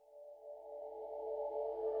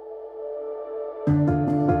Welcome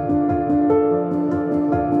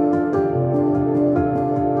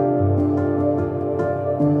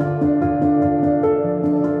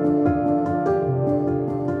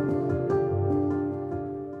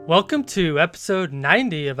to episode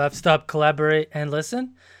 90 of F-Stop Collaborate and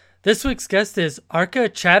Listen. This week's guest is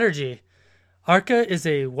Arka Chatterjee. Arka is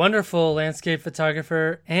a wonderful landscape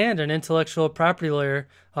photographer and an intellectual property lawyer.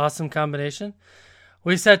 Awesome combination.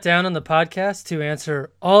 We sat down on the podcast to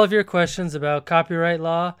answer all of your questions about copyright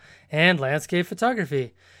law and landscape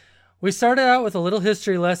photography. We started out with a little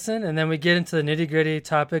history lesson, and then we get into the nitty-gritty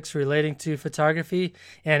topics relating to photography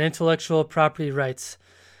and intellectual property rights.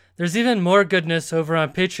 There's even more goodness over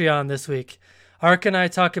on Patreon this week. Arka and I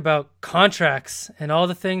talk about contracts and all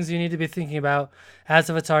the things you need to be thinking about as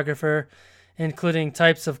a photographer, including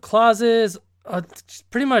types of clauses.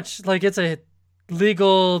 Pretty much like it's a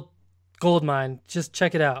legal goldmine. Just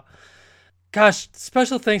check it out. Gosh,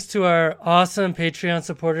 special thanks to our awesome Patreon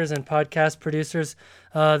supporters and podcast producers.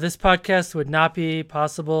 This podcast would not be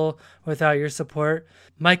possible without your support.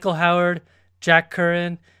 Michael Howard, Jack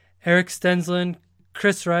Curran, Eric Stensland,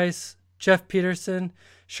 Chris Rice, Jeff Peterson,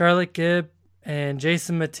 Charlotte Gibb, and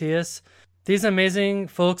Jason Matias. These amazing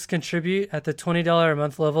folks contribute at the $20 a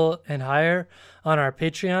month level and higher on our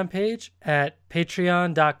Patreon page at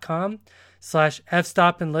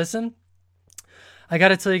patreon.com/fstopandlisten. I got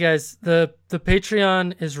to tell you guys, the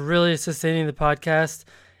Patreon is really sustaining the podcast.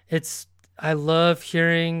 I love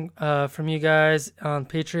hearing from you guys on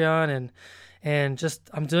Patreon and just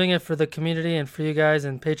I'm doing it for the community and for you guys,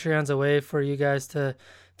 and Patreon's a way for you guys to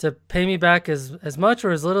pay me back as much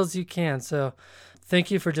or as little as you can. So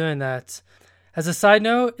thank you for doing that. As a side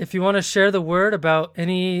note, if you want to share the word about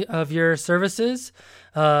any of your services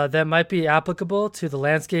that might be applicable to the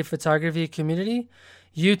landscape photography community,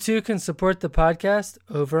 you too can support the podcast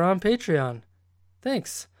over on Patreon.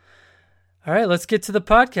 Thanks. All right, let's get to the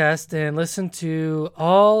podcast and listen to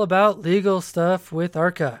all about legal stuff with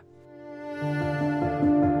Arka.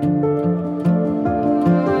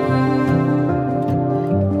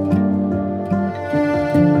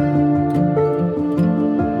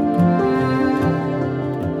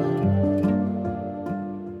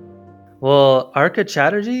 Well, Arka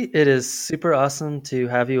Chatterjee, it is super awesome to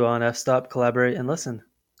have you on F-Stop Collaborate and Listen.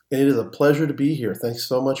 It is a pleasure to be here. Thanks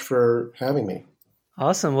so much for having me.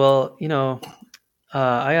 Awesome. Well,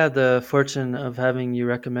 I had the fortune of having you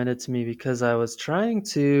recommended to me because I was trying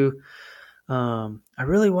to I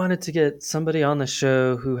really wanted to get somebody on the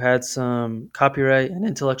show who had some copyright and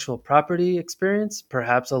intellectual property experience,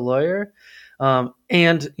 perhaps a lawyer.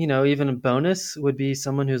 And even a bonus would be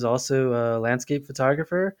someone who's also a landscape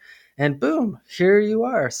photographer. And boom, here you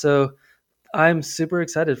are. So I'm super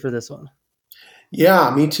excited for this one.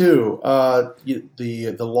 Yeah, me too.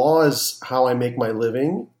 The law is how I make my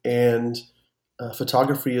living, and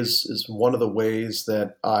photography is one of the ways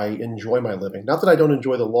that I enjoy my living. Not that I don't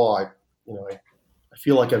enjoy the law. I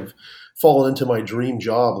feel like I've fallen into my dream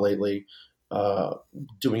job lately,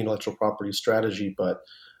 doing intellectual property strategy, but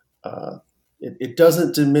it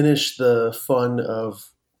doesn't diminish the fun of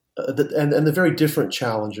and the very different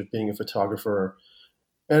challenge of being a photographer.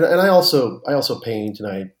 And I also paint,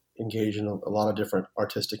 and I engage in a lot of different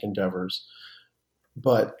artistic endeavors.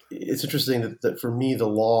 But it's interesting that for me,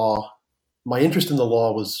 my interest in the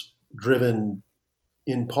law was driven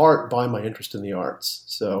in part by my interest in the arts.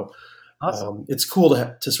 So awesome. It's cool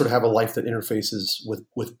to sort of have a life that interfaces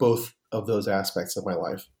with both of those aspects of my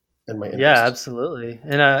life and my interest. Yeah, absolutely.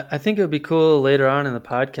 And I think it would be cool later on in the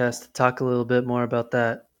podcast to talk a little bit more about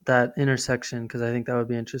that intersection, because I think that would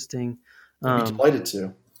be interesting. I'd be delighted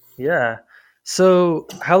to. Yeah. So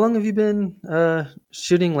how long have you been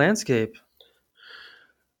shooting landscape?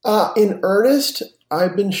 In earnest,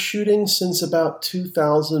 I've been shooting since about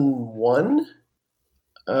 2001.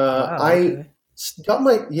 Wow, okay.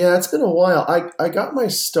 It's been a while. I got my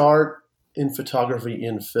start in photography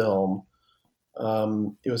in film.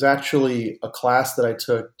 It was actually a class that I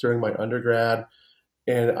took during my undergrad,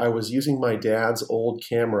 and I was using my dad's old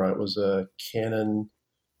camera. It was a Canon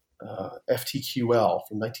FTQL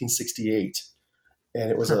from 1968, and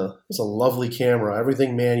it was a lovely camera.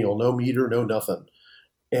 Everything manual, no meter, no nothing,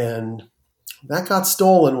 and that got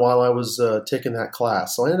stolen while I was taking that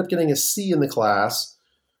class. So I ended up getting a C in the class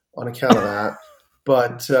on account of that.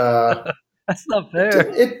 But that's not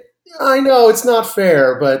fair. I know it's not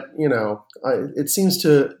fair, but it seems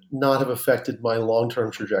to not have affected my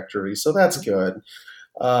long-term trajectory, so that's good.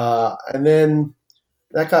 And then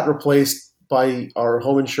that got replaced by our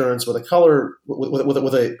home insurance with a color, with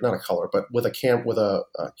a not a color, but with a camera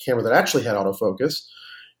that actually had autofocus.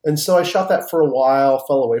 And so I shot that for a while,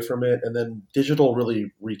 fell away from it, and then digital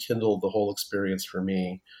really rekindled the whole experience for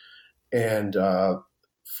me. And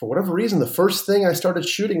for whatever reason, the first thing I started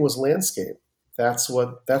shooting was landscape. That's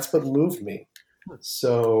what moved me.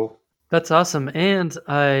 So That's awesome. And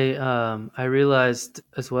I realized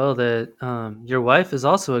as well that your wife is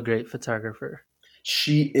also a great photographer.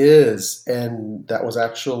 she is, and that was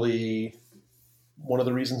actually one of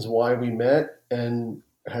the reasons why we met and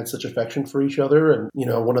had such affection for each other. And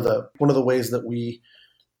one of the ways that we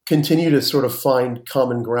continue to sort of find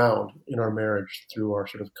common ground in our marriage through our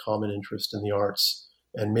sort of common interest in the arts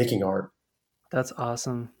and making art. That's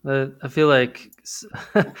awesome. I feel like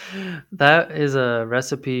that is a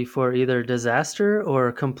recipe for either disaster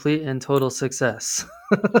or complete and total success.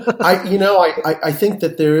 I think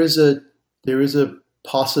that there is a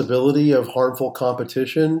possibility of harmful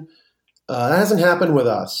competition. That hasn't happened with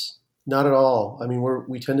us, not at all. I mean,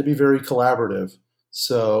 we tend to be very collaborative,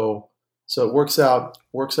 so it works out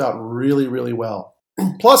really really well.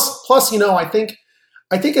 Plus,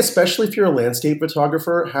 I think especially if you're a landscape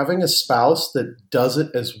photographer, having a spouse that does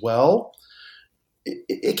it as well,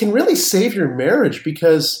 it can really save your marriage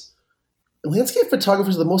because landscape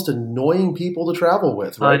photographers are the most annoying people to travel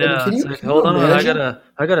with, I right? I mean, know. can It's you like, can you hold on, imagine?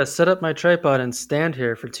 I gotta set up my tripod and stand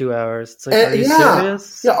here for 2 hours. It's like, are And you yeah,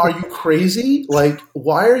 serious? yeah. Are you crazy? Like,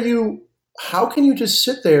 why are you? How can you just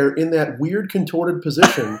sit there in that weird contorted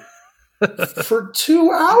position for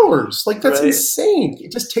 2 hours? Like, that's Right, insane. You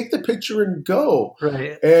just take the picture and go,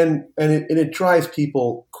 right. and it drives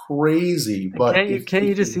people crazy. And But can't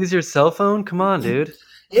you if just you, use your cell phone? Come on, dude.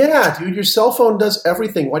 yeah, dude, your cell phone does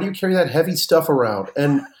everything. Why do you carry that heavy stuff around?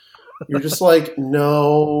 And you're just like,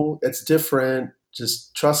 no, it's different.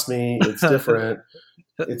 Just trust me, it's different.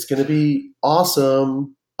 It's going to be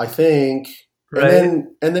awesome, I think. And Right?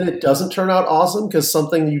 then and then it doesn't turn out awesome because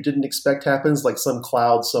something you didn't expect happens, like some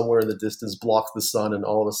cloud somewhere in the distance blocks the sun, and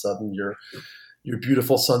all of a sudden your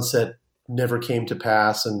beautiful sunset never came to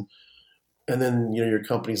pass, and then your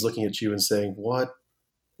company's looking at you and saying, "What?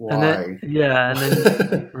 And then Why?" yeah, and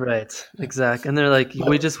then right, exact. And they're like, we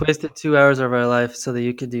But just wasted 2 hours of our life so that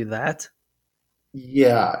you could do that.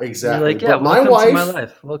 yeah, And you're exactly. like, yeah, But my welcome to my wife,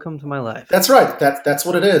 life. Welcome to my life. that's right. That's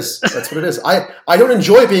what it is. That's what it is. I don't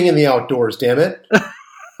enjoy being in the outdoors. Damn it.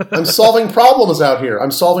 I'm solving problems out here.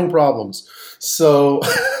 I'm solving problems. So,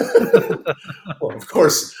 well, of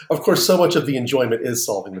course, so much of the enjoyment is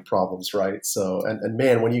solving the problems, right? So, and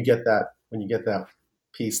man, when you get that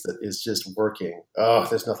piece that is just working, oh,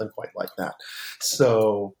 there's nothing quite like that.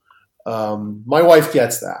 So, my wife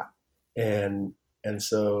gets that, and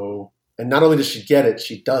not only does she get it,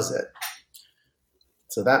 she does it.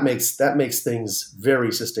 So that makes things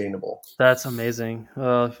very sustainable. That's amazing.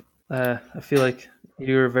 Well, I feel like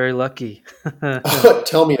you're very lucky.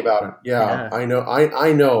 Tell me about it. Yeah, Yeah, I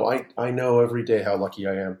know. I know every day how lucky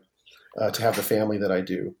I am to have the family that I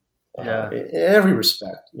do. yeah, In every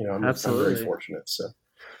respect, I'm very absolutely. fortunate. So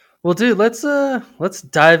Well, dude, let's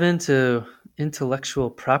dive into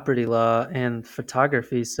intellectual property law and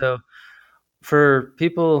photography. So, for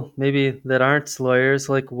people maybe that aren't lawyers,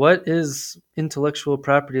 like what is intellectual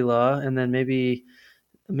property law, and then maybe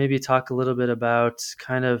talk a little bit about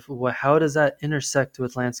kind of how does that intersect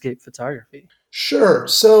with landscape photography? sure.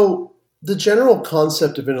 So the general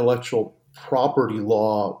concept of intellectual property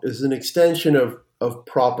law is an extension of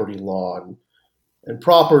property law, and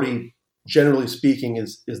property, generally speaking,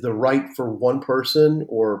 is the right for one person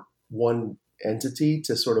or one entity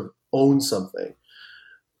to sort of own something.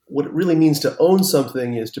 What it really means to own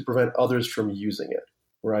something is to prevent others from using it,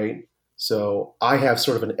 right? So I have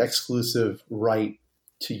sort of an exclusive right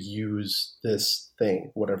to use this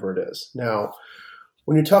thing, whatever it is. Now,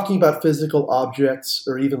 when you're talking about physical objects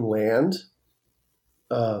or even land,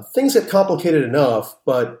 things get complicated enough,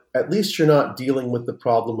 but at least you're not dealing with the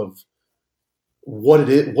problem of what it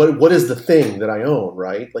is. What is the thing that I own,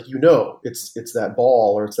 right? Like it's that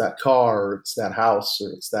ball, or it's that car, or it's that house, or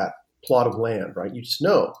it's that plot of land, right? You just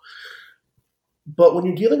know. But when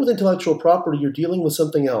you're dealing with intellectual property, you're dealing with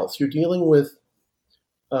something else. You're dealing with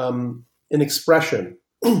an expression.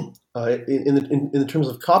 In terms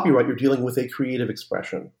of copyright, you're dealing with a creative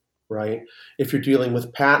expression, right? If you're dealing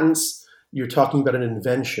with patents, you're talking about an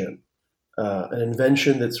invention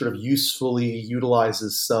that sort of usefully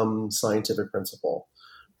utilizes some scientific principle.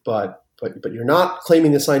 But you're not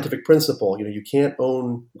claiming the scientific principle. You can't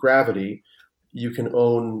own gravity. You can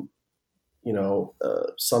own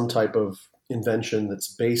some type of invention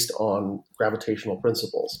that's based on gravitational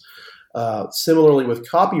principles. Similarly, with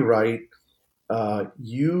copyright,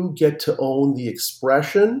 you get to own the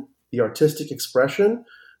expression, the artistic expression,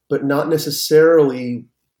 but not necessarily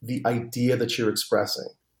the idea that you're expressing.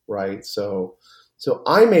 right? So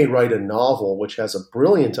I may write a novel which has a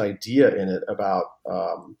brilliant idea in it about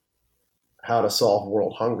how to solve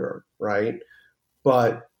world hunger, right?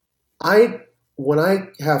 But I when I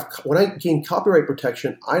gain copyright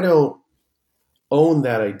protection, I don't own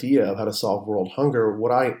that idea of how to solve world hunger.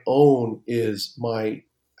 What I own is my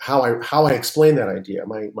how I explain that idea,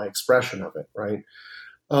 my expression of it, right?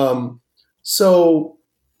 So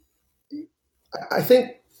I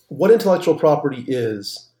think what intellectual property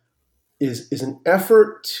is an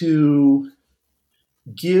effort to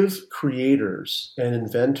give creators and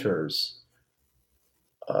inventors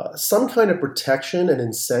some kind of protection and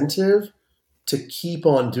incentive to keep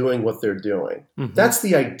on doing what they're doing. Mm-hmm. That's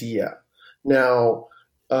the idea. Now,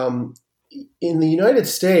 in the United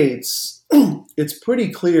States, it's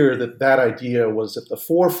pretty clear that that idea was at the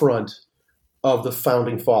forefront of the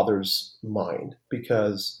Founding Fathers' mind,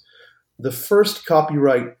 because the first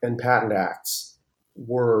Copyright and Patent Acts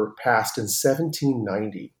were passed in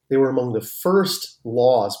 1790. They were among the first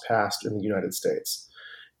laws passed in the United States.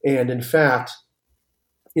 And in fact,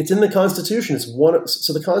 it's in the Constitution.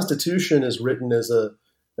 So the Constitution is written as a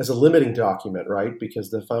limiting document, right? Because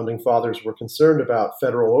the Founding Fathers were concerned about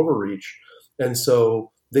federal overreach. And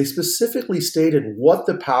so they specifically stated what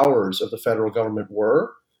the powers of the federal government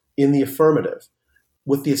were in the affirmative,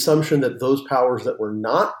 with the assumption that those powers that were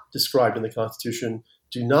not described in the Constitution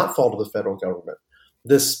do not fall to the federal government.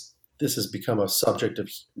 This has become a subject of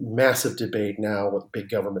massive debate now with big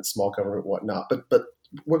government, small government, whatnot. But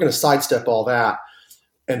we're going to sidestep all that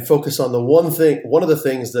and focus on one of the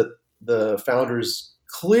things that the founders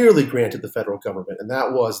clearly granted the federal government, and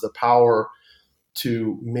that was the power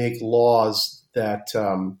to make laws that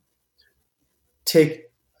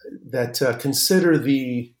consider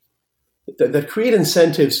that create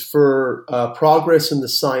incentives for progress in the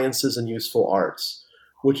sciences and useful arts,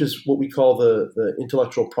 which is what we call the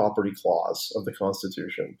intellectual property clause of the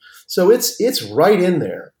Constitution. So it's right in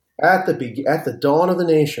there at the dawn of the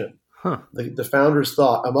nation. Huh. The founders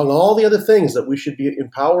thought, among all the other things that we should be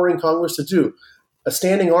empowering Congress to do, a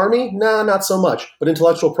standing army? Nah, not so much. But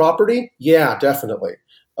intellectual property? Yeah, definitely.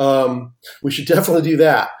 We should definitely do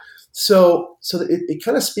that. So it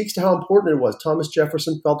kind of speaks to how important it was. Thomas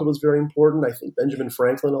Jefferson felt it was very important. I think Benjamin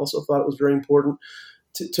Franklin also thought it was very important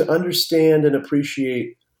to understand and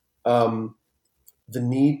appreciate the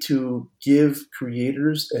need to give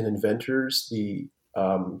creators and inventors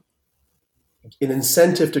an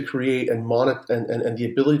incentive to create and the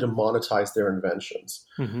ability to monetize their inventions.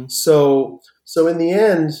 Mm-hmm. So in the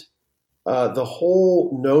end, the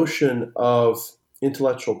whole notion of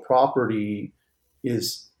intellectual property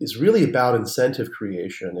is really about incentive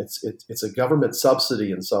creation. It's a government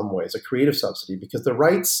subsidy in some ways, a creative subsidy, because the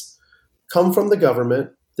rights come from the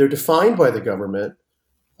government. They're defined by the government,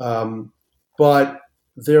 but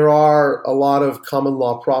there are a lot of common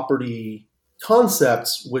law property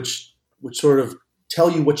concepts which sort of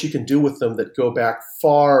tell you what you can do with them that go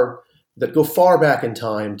far back in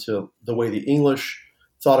time to the way the English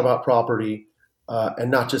thought about property,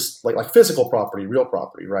 and not just like physical property, real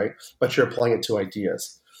property, right? But you're applying it to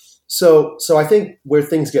ideas. So I think where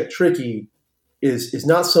things get tricky is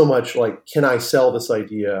not so much like, can I sell this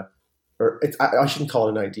idea, or I shouldn't call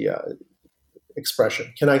it an idea,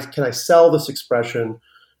 expression. Can I sell this expression?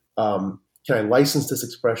 Can I license this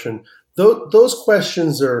expression? Those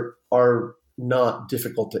questions are not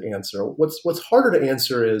difficult to answer. What's harder to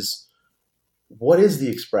answer is, what is the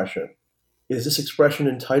expression? Is this expression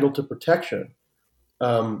entitled to protection?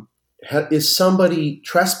 Is somebody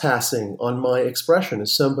trespassing on my expression?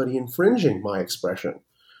 Is somebody infringing my expression?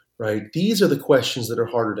 Right? These are the questions that are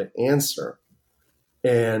harder to answer,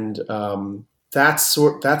 and that's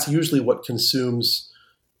usually what consumes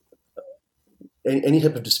any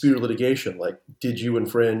type of dispute or litigation. Like, did you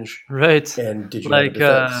infringe? Right. And did you have a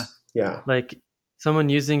defense? Yeah. Like someone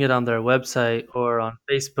using it on their website or on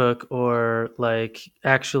Facebook, or like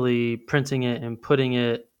actually printing it and putting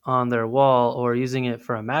it on their wall, or using it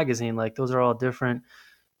for a magazine. Like, those are all different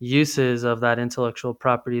uses of that intellectual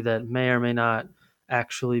property that may or may not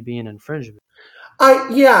actually be an infringement.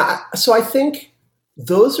 So I think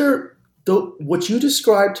those are what you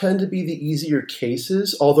described tend to be the easier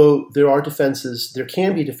cases, although there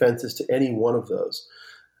can be defenses to any one of those.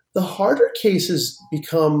 The harder cases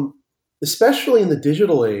become, especially in the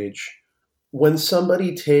digital age, when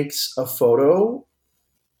somebody takes a photo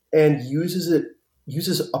and uses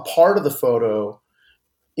a part of the photo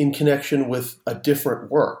in connection with a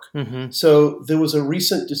different work. Mm-hmm. So there was a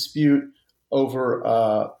recent dispute over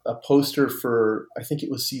a poster for, I think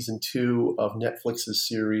it was season 2 of Netflix's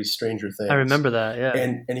series Stranger I Things. remember that. Yeah.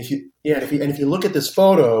 And if you look at this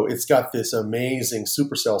photo, it's got this amazing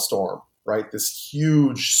supercell storm, right? This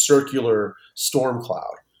huge circular storm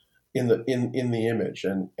cloud in the image,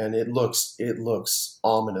 and it looks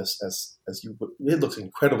ominous it looks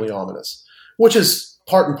incredibly ominous, which is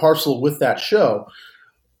part and parcel with that show.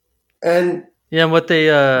 And yeah, and what they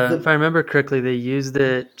if I remember correctly, they used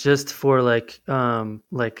it just for like kind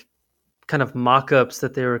of mock-ups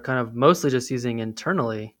that they were kind of mostly just using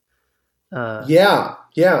internally. Yeah,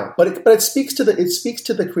 but it speaks to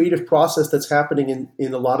the creative process that's happening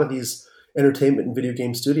in a lot of these entertainment and video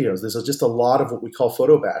game studios. There's just a lot of what we call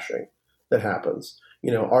photo bashing that happens.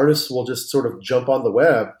 Artists will just sort of jump on the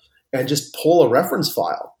web and just pull a reference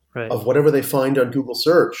file of whatever they find on Google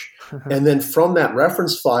search, and then from that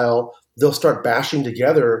reference file, they'll start bashing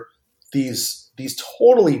together these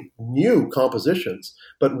totally new compositions.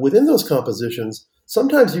 But within those compositions,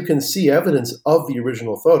 sometimes you can see evidence of the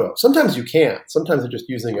original photo. Sometimes you can't. Sometimes they're just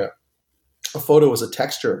using a photo as a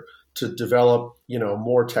texture to develop,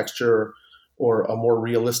 more texture or a more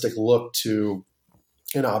realistic look to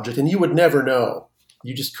an object. And you would never know.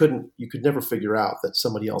 You could never figure out that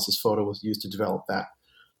somebody else's photo was used to develop that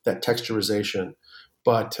texturization.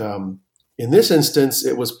 But in this instance,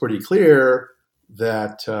 it was pretty clear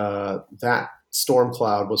that that storm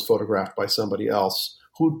cloud was photographed by somebody else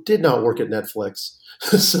who did not work at Netflix.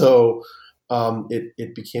 So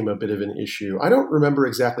it became a bit of an issue. I don't remember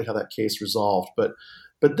exactly how that case resolved, but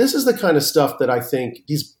this is the kind of stuff that I think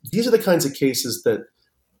these are the kinds of cases that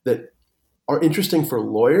are interesting for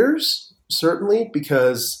lawyers, certainly,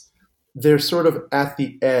 because they're sort of at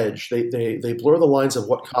the edge. They blur the lines of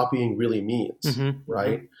what copying really means,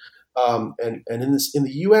 right? And in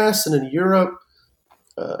the U.S. and in Europe,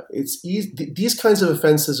 it's easy. These kinds of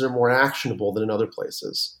offenses are more actionable than in other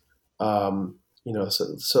places. So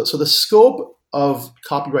the scope of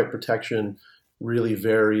copyright protection really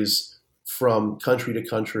varies from country to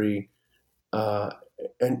country.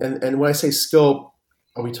 And when I say scope,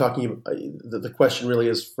 are we talking? The question really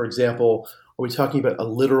is, for example, are we talking about a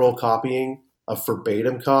literal copying, a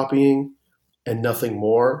verbatim copying, and nothing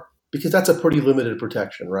more? Because that's a pretty limited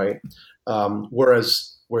protection, right?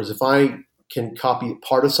 Whereas if I can copy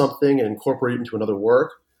part of something and incorporate it into another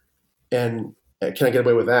work, and can I get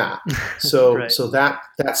away with that? So Right. so that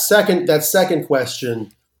second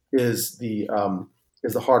question is the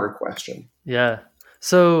harder question. Yeah.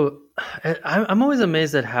 So I'm always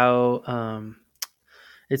amazed at how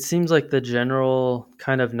it seems like the general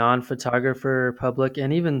kind of non-photographer public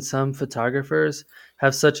and even some photographers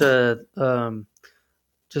have such a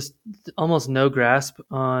just almost no grasp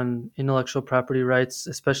on intellectual property rights,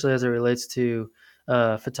 especially as it relates to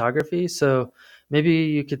photography. So maybe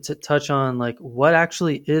you could touch on like what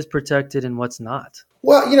actually is protected and what's not.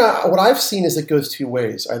 Well, what I've seen is it goes two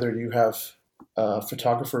ways. Either you have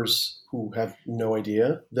photographers who have no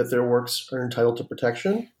idea that their works are entitled to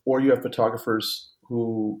protection, or you have photographers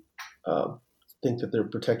who think that their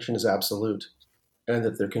protection is absolute and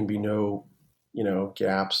that there can be no,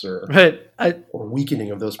 gaps or weakening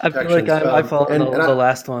of those protections. I feel like I fall on the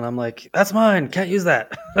last one. I'm like, that's mine. Can't use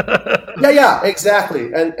that. Yeah,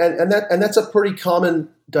 exactly. And that's a pretty common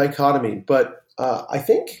dichotomy. But I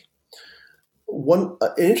think an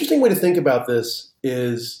interesting way to think about this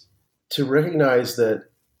is to recognize that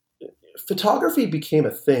photography became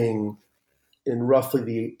a thing in roughly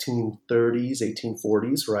the 1830s,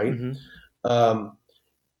 1840s, right? Mm-hmm.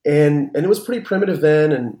 And it was pretty primitive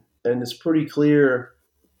then, and it's pretty clear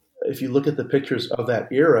if you look at the pictures of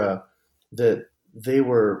that era that they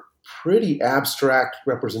were pretty abstract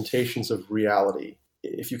representations of reality,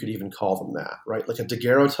 if you could even call them that, right? Like a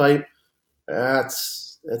daguerreotype,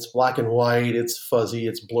 it's black and white, it's fuzzy,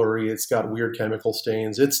 it's blurry, it's got weird chemical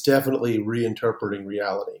stains. It's definitely reinterpreting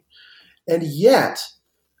reality. And yet,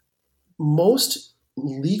 most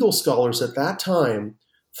legal scholars at that time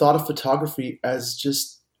thought of photography as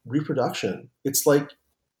just reproduction. It's like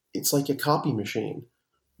a copy machine.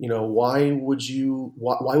 Why would you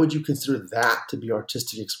consider that to be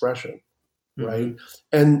artistic expression, right?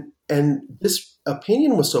 Mm-hmm. And this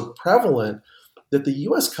opinion was so prevalent that the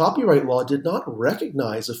U.S. copyright law did not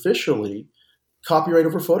recognize officially copyright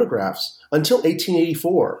over photographs until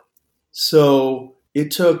 1884. So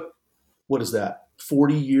it took,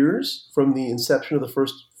 40 years from the inception of the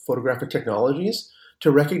first photographic technologies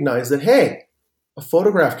to recognize that, hey, a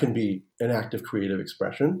photograph can be an act of creative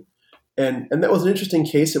expression. And that was an interesting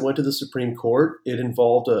case. It went to the Supreme Court. It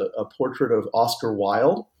involved a portrait of Oscar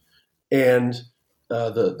Wilde, and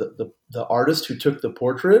the artist who took the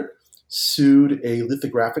portrait sued a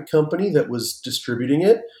lithographic company that was distributing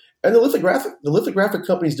it. And the lithographic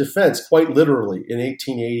company's defense, quite literally, in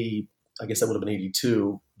 1880, I guess that would have been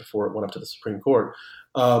 82 before it went up to the Supreme Court,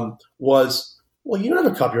 was, well, you don't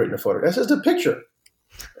have a copyright in a photograph. That's just a picture.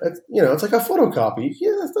 It's like a photocopy.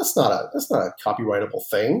 Yeah, that's not a copyrightable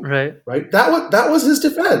thing, right? That was his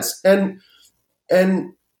defense, and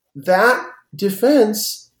that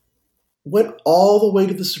defense went all the way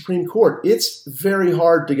to the Supreme Court. It's very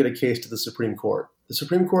hard to get a case to the Supreme Court. The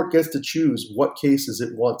Supreme Court gets to choose what cases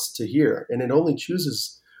it wants to hear, and it only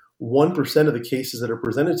chooses 1% of the cases that are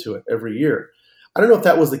presented to it every year. I don't know if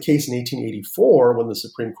that was the case in 1884 when the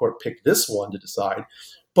Supreme Court picked this one to decide,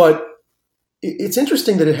 but it's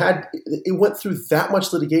interesting that it went through that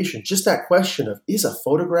much litigation. Just that question of, is a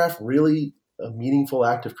photograph really a meaningful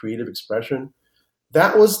act of creative expression?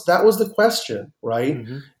 That was the question, right?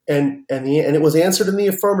 Mm-hmm. And it was answered in the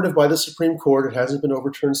affirmative by the Supreme Court. It hasn't been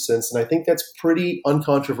overturned since, and I think that's pretty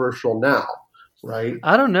uncontroversial now, right?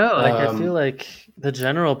 I don't know. I feel like the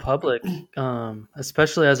general public,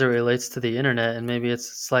 especially as it relates to the internet, and maybe it's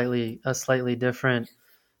a slightly different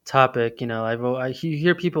topic. I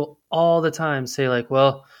hear people all the time say like,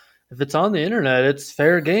 well, if it's on the internet, it's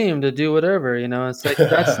fair game to do whatever. It's like,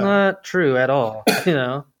 that's not true at all.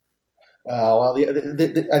 Well, I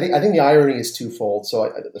think the irony is twofold.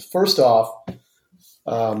 So, first off,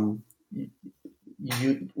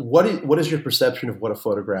 what is your perception of what a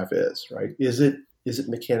photograph is? Right? Is it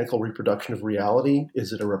mechanical reproduction of reality?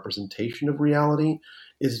 Is it a representation of reality?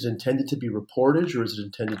 Is it intended to be reportage, or is it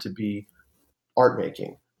intended to be art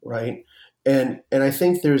making? Right? And I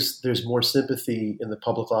think there's more sympathy in the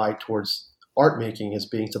public eye towards art making as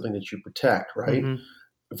being something that you protect, right? Mm-hmm.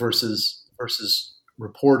 Versus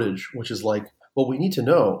reportage, which is like, well, we need to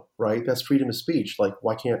know, right? That's freedom of speech. Like,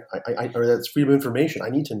 why can't or that's freedom of information. I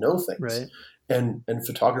need to know things, right? And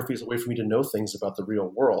photography is a way for me to know things about the real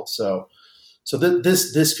world. So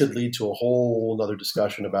this could lead to a whole other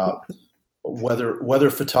discussion about whether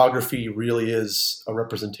photography really is a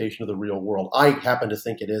representation of the real world. I happen to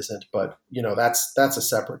think it isn't, but that's a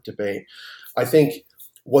separate debate. I think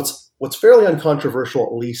what's fairly uncontroversial,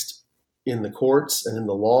 at least in the courts and in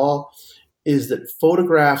the law, is that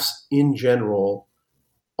photographs in general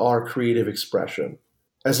are creative expression,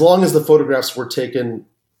 as long as the photographs were taken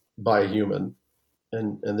by a human.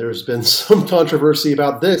 And there's been some controversy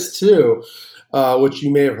about this too, which you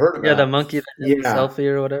may have heard about. Yeah, the monkey selfie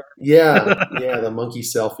or whatever. Yeah, the monkey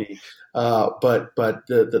selfie. But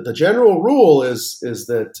the general rule is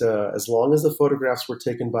that as long as the photographs were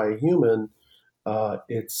taken by a human,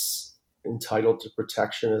 it's entitled to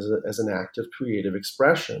protection as an act of creative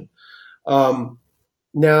expression.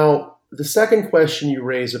 Now, the second question you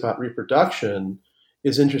raise about reproduction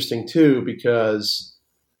is interesting too, because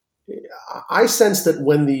I sense that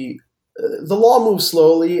when the law moves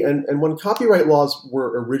slowly, and when copyright laws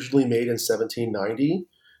were originally made in 1790,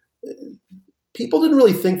 people didn't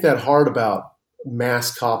really think that hard about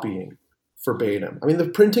mass copying verbatim. I mean, the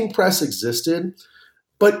printing press existed,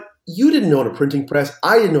 but you didn't own a printing press.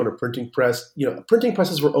 I didn't own a printing press. Printing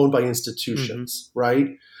presses were owned by institutions, right?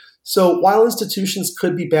 So while institutions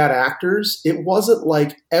could be bad actors, it wasn't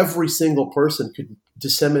like every single person could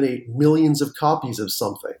disseminate millions of copies of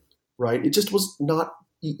something, right? It just was not,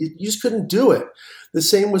 you just couldn't do it. The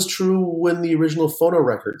same was true when the original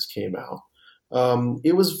phonorecords came out.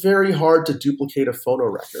 It was very hard to duplicate a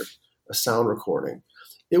phonorecord, a sound recording.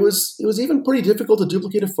 It was even pretty difficult to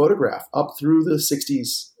duplicate a photograph up through the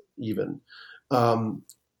 60s even.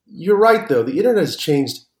 You're right, though. The internet has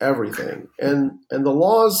changed everything, and the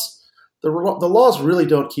laws really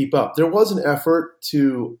don't keep up. There was an effort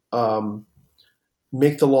to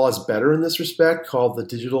make the laws better in this respect, called the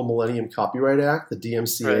Digital Millennium Copyright Act, the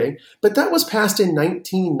DMCA, right. But that was passed in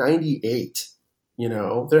 1998.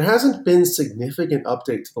 There hasn't been significant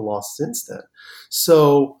update to the law since then.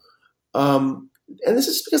 So, and this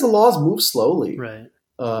is because the laws move slowly. Right.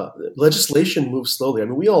 Legislation moves slowly. I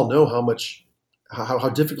mean, we all know how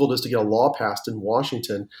difficult it is to get a law passed in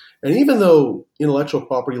Washington. And even though intellectual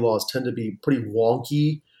property laws tend to be pretty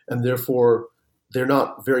wonky, and therefore they're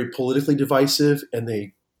not very politically divisive, and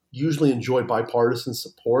they usually enjoy bipartisan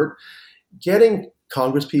support, getting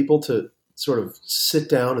Congress people to sort of sit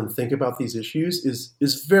down and think about these issues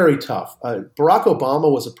is very tough. Barack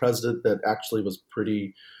Obama was a president that actually was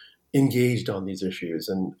pretty engaged on these issues,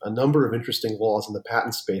 and a number of interesting laws in the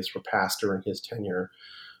patent space were passed during his tenure.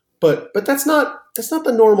 But that's not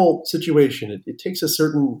the normal situation. It takes a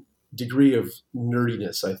certain degree of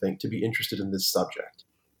nerdiness, I think, to be interested in this subject.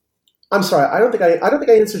 I'm sorry, I don't think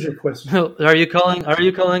I answered your question. Are you calling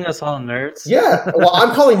us all nerds? Yeah, well,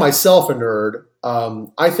 I'm calling myself a nerd.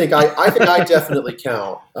 I definitely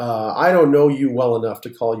count. I don't know you well enough to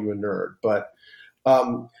call you a nerd, but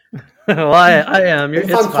Well, I am. if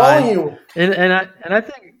It's I'm calling fine, you,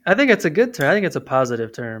 I think it's a good term. I think it's a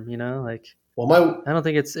positive term. You know, like well, my I don't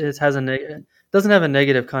think it has it doesn't have a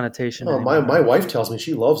negative connotation oh, anymore. my wife tells me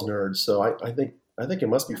she loves nerds, so I think it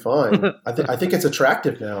must be fine. I think it's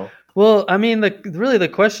attractive now. Well, I mean,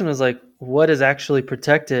 the question was like, what is actually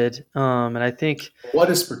protected? And I think, What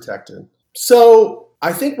is protected? So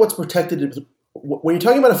I think what's protected is when you're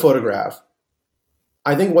talking about a photograph.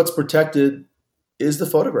 I think what's protected is the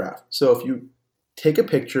photograph. So if you take a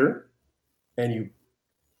picture and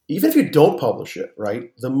even if you don't publish it,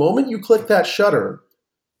 right, the moment you click that shutter,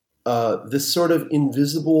 this sort of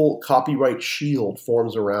invisible copyright shield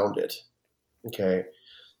forms around it. Okay.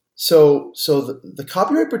 So the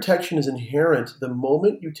copyright protection is inherent the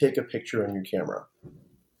moment you take a picture on your camera.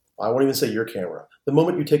 I won't even say your camera. The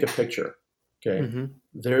moment you take a picture, okay, mm-hmm.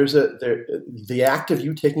 the act of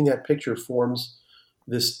you taking that picture forms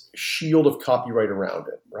this shield of copyright around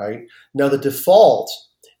it, right? Now the default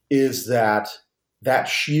is that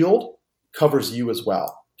shield covers you as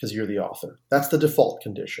well because you're the author. That's the default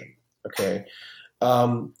condition, okay?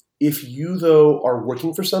 If you, though, are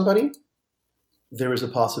working for somebody, there is a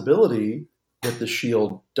possibility that the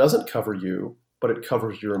shield doesn't cover you, but it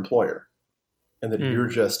covers your employer, and that you're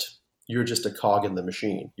just a cog in the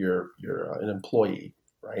machine. You're an employee,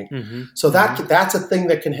 right? Mm-hmm. So that's a thing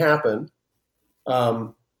that can happen,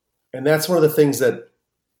 and that's one of the things that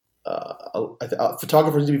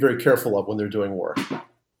photographers need to be very careful of when they're doing work,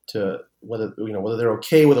 to whether they're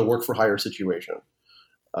okay with a work for hire situation.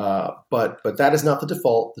 But that is not the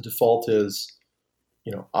default. The default is,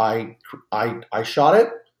 I shot it,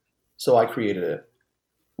 so I created it.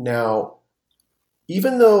 Now,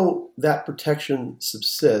 even though that protection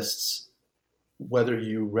subsists, whether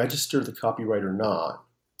you register the copyright or not,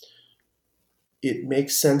 it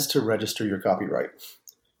makes sense to register your copyright,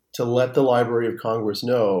 to let the Library of Congress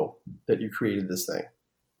know that you created this thing.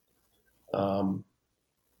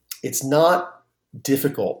 It's not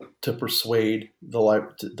difficult to persuade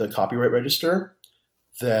the copyright register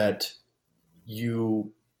that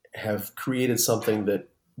you have created something that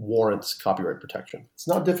warrants copyright protection. It's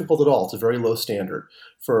not difficult at all. It's a very low standard.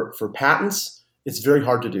 For patents, it's very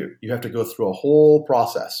hard to do. You have to go through a whole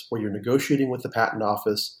process where you're negotiating with the patent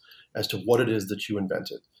office as to what it is that you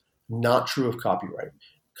invented. Not true of copyright.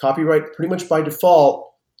 Copyright, pretty much by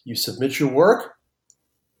default, you submit your work,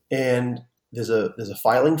 and there's a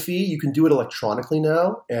filing fee. You can do it electronically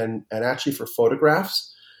now, and actually for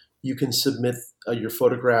photographs, you can submit your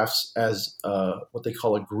photographs as what they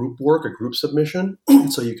call a group submission.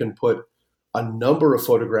 So you can put a number of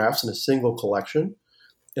photographs in a single collection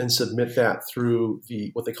and submit that through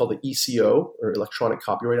what they call the ECO, or electronic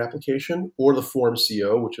copyright application, or the Form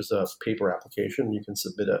CO, which is a paper application. You can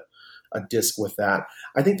submit a disc with that.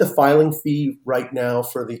 I think the filing fee right now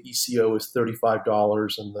for the ECO is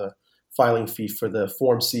 $35, and the filing fee for the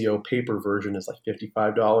Form CO paper version is like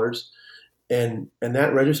 $55. And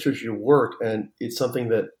that registers your work, and it's something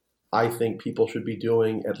that I think people should be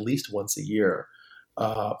doing at least once a year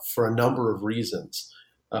for a number of reasons.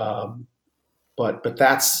 But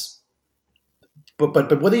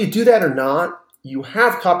whether you do that or not, you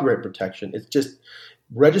have copyright protection. It's just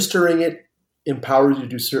registering it empowers you to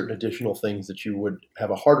do certain additional things that you would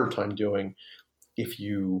have a harder time doing if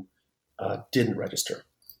you didn't register.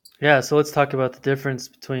 Yeah, so let's talk about the difference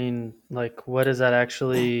between what are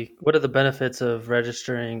the benefits of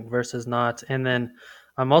registering versus not? And then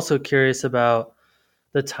I'm also curious about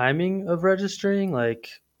the timing of registering, the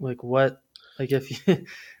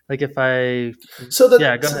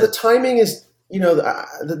timing is,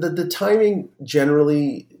 the timing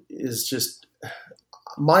generally is just,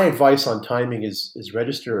 my advice on timing is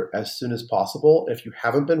register as soon as possible. If you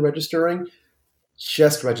haven't been registering,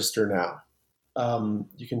 just register now.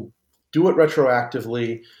 You can do it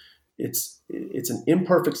retroactively. It's an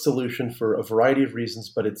imperfect solution for a variety of reasons,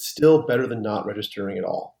 but it's still better than not registering at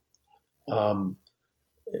all.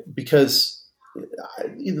 Because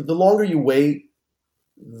the longer you wait,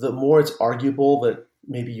 the more it's arguable that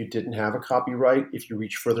maybe you didn't have a copyright if you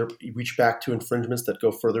reach back to infringements that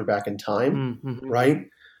go further back in time, mm-hmm. right?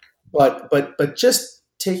 But just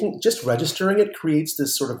registering it creates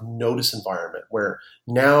this sort of notice environment where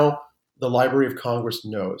now the Library of Congress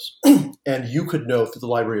knows, and you could know through the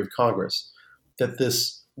Library of Congress that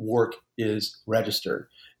this work is registered.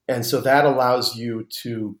 And so that allows you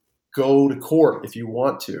to go to court if you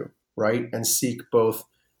want to, right? And seek both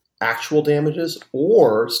actual damages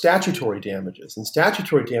or statutory damages. And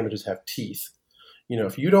statutory damages have teeth.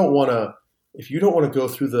 If you don't want to go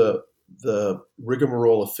through the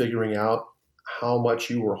rigmarole of figuring out how much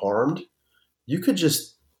you were harmed, you could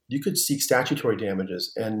seek statutory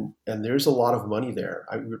damages, and there's a lot of money there.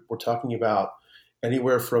 We're talking about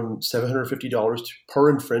anywhere from $750 per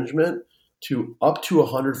infringement to up to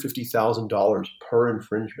 $150,000 per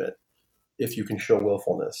infringement if you can show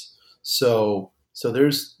willfulness. So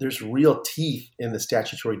there's real teeth in the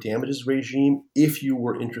statutory damages regime if you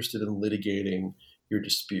were interested in litigating your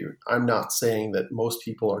dispute. I'm not saying that most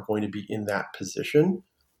people are going to be in that position.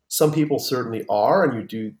 Some people certainly are,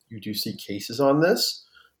 and you do see cases on this,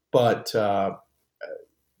 but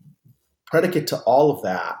predicate to all of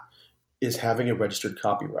that is having a registered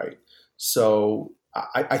copyright. So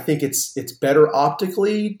I think it's better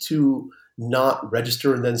optically to not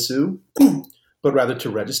register and then sue, but rather to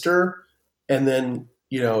register. And then,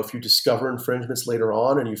 if you discover infringements later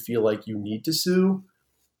on and you feel like you need to sue,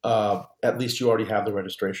 at least you already have the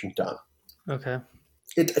registration done. Okay.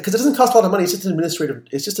 Because it doesn't cost a lot of money. It's just an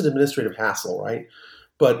administrative hassle, right?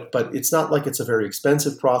 But it's not like it's a very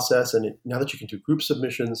expensive process. And now that you can do group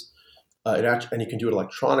submissions, and you can do it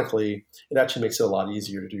electronically, it actually makes it a lot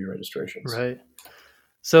easier to do your registrations. Right.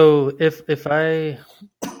 So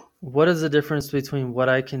what is the difference between what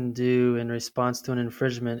I can do in response to an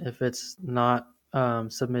infringement if it's not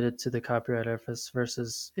submitted to the Copyright Office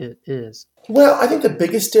versus it is? Well, I think the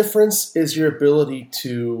biggest difference is your ability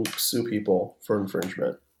to sue people for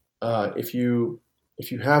infringement. If you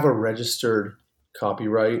have a registered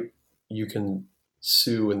copyright, you can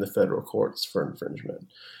sue in the federal courts for infringement.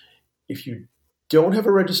 If you don't have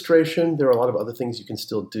a registration, there are a lot of other things you can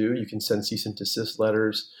still do. You can send cease and desist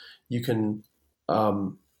letters. You can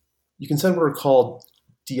send what are called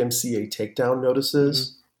DMCA takedown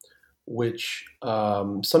notices, which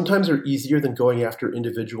sometimes are easier than going after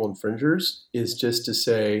individual infringers. Is just to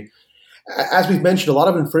say, as we've mentioned, a lot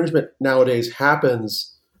of infringement nowadays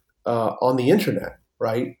happens on the internet,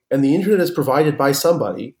 right? And the internet is provided by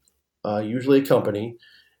somebody, usually a company,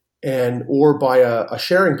 or by a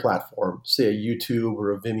sharing platform, say a YouTube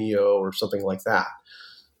or a Vimeo or something like that.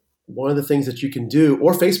 One of the things that you can do,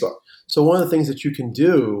 or Facebook. So one of the things that you can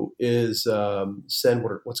do is send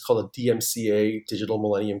what's called a DMCA, Digital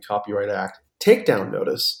Millennium Copyright Act, takedown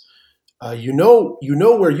notice. You know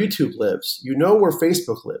where YouTube lives. You know where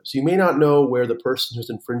Facebook lives. You may not know where the person who's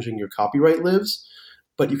infringing your copyright lives,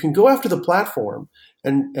 but you can go after the platform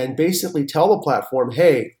and basically tell the platform,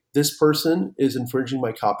 hey, this person is infringing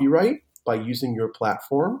my copyright by using your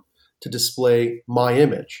platform to display my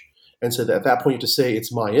image. And so that at that point you have to say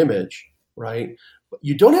it's my image, right?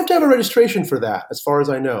 You don't have to have a registration for that, as far as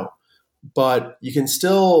I know. But you can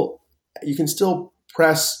still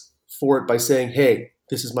press for it by saying, hey,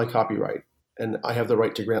 this is my copyright, and I have the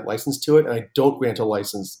right to grant license to it, and I don't grant a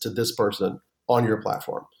license to this person on your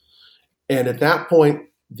platform. And at that point,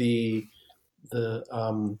 the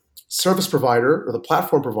service provider or the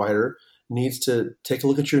platform provider needs to take a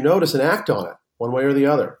look at your notice and act on it one way or the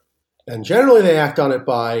other. And generally they act on it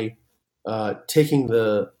by taking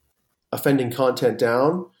the offending content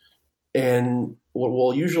down. And what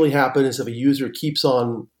will usually happen is if a user keeps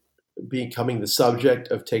on becoming the subject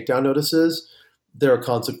of takedown notices, there are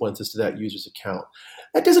consequences to that user's account.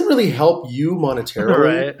 That doesn't really help you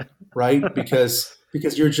monetarily, right? Because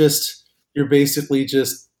you're basically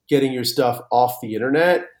just getting your stuff off the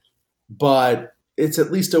internet. But it's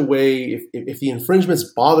at least a way, if the infringement's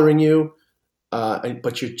bothering you,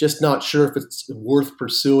 but you're just not sure if it's worth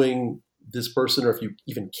pursuing this person, or if you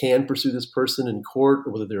even can pursue this person in court,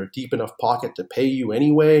 or whether they're a deep enough pocket to pay you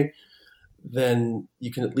anyway, then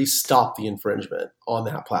you can at least stop the infringement on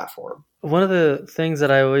that platform. One of the things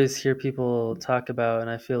that I always hear people talk about, and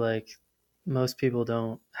I feel like most people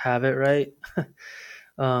don't have it right,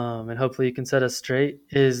 and hopefully you can set us straight,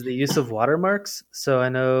 is the use of watermarks. So I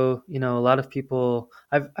know, a lot of people,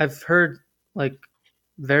 I've heard like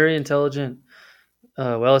very intelligent,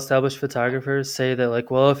 well-established photographers say that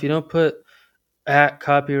like, well, if you don't put at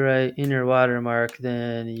copyright in your watermark,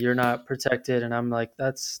 then you're not protected. And I'm like,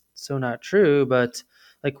 that's so not true. But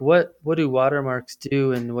like, what do watermarks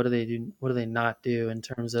do, and what do they do? What do they not do in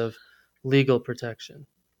terms of legal protection?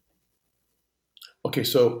 Okay,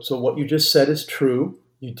 so what you just said is true.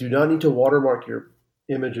 You do not need to watermark your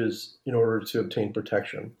images in order to obtain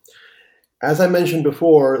protection. As I mentioned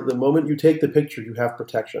before, the moment you take the picture, you have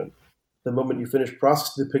protection. The moment you finish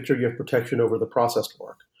processing the picture, you have protection over the processed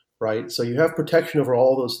work, right? So you have protection over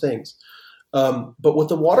all those things. But what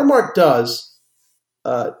the watermark does,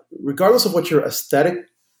 regardless of what your aesthetic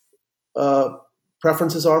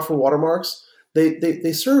preferences are for watermarks,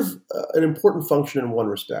 they serve an important function in one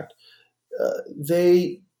respect.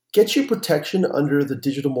 They get you protection under the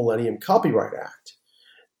Digital Millennium Copyright Act.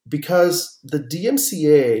 because the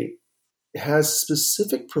DMCA has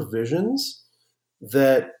specific provisions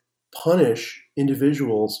that punish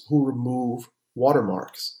individuals who remove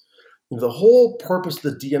watermarks. The whole purpose of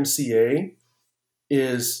the DMCA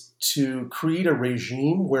is to create a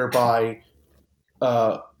regime whereby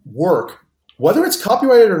work, whether it's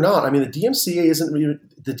copyrighted or not, I mean, the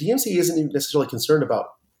DMCA isn't necessarily concerned about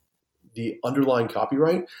the underlying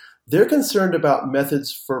copyright. They're concerned about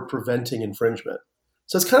methods for preventing infringement.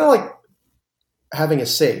 So it's kind of like having a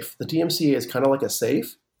safe. The DMCA is kind of like a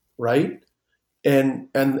safe, right? And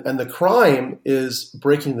the crime is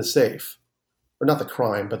breaking the safe. Or not the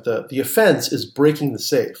crime, but the offense is breaking the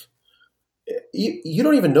safe. You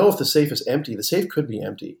don't even know if the safe is empty. The safe could be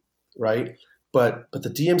empty, right? But the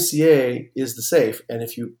DMCA is the safe, and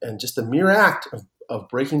just the mere act of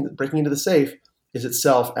breaking into the safe is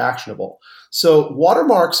itself actionable. So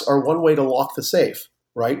watermarks are one way to lock the safe,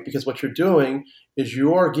 right? Because what you're doing is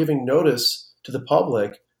you're giving notice to the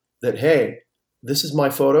public that, hey, this is my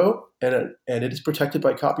photo, and it is protected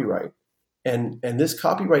by copyright. And this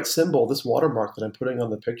copyright symbol, this watermark that I'm putting on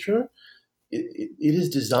the picture, it is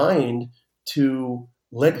designed to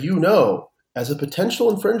let you know as a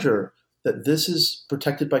potential infringer that this is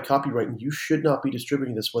protected by copyright and you should not be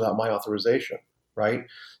distributing this without my authorization, right?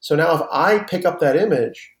 So now if I pick up that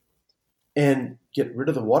image and get rid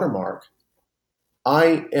of the watermark,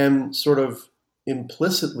 I am sort of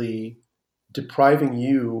implicitly depriving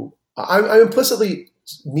you. I'm implicitly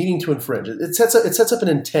meaning to infringe. It sets up an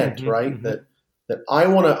intent, right? Mm-hmm. That I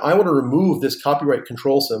want to remove this copyright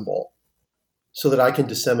control symbol so that I can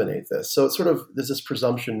disseminate this. So it's sort of, there's this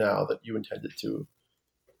presumption now that you intended to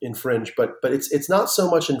infringe, but it's not so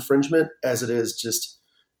much infringement as it is just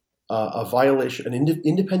a violation, an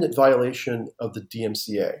independent violation of the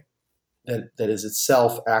DMCA that is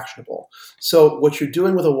itself actionable. So what you're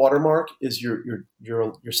doing with a watermark is you're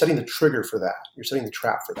setting the trigger for that. You're setting the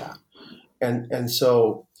trap for that. And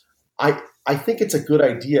so I think it's a good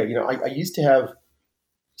idea. You know, I used to have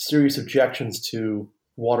serious objections to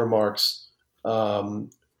watermarks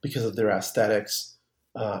because of their aesthetics.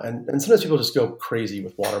 And sometimes people just go crazy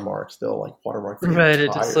with watermarks. They'll like watermark the right.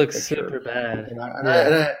 It just looks picture. super bad, and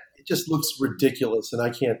it just looks ridiculous. And I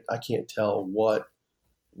can't tell what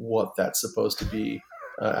that's supposed to be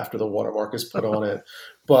after the watermark is put on it.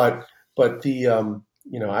 But the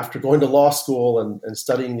after going to law school and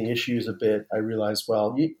studying the issues a bit, I realized,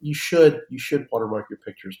 well, you should watermark your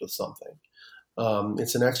pictures with something.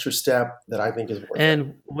 It's an extra step that I think is worth it.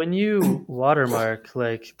 And when you watermark,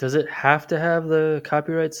 like, does it have to have the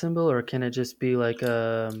copyright symbol, or can it just be like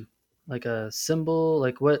a symbol,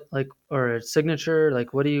 or a signature? Like,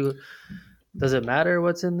 does it matter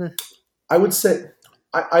what's in the? I would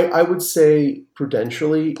say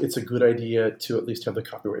prudentially, it's a good idea to at least have the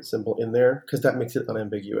copyright symbol in there because that makes it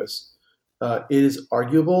unambiguous. It is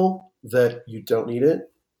arguable that you don't need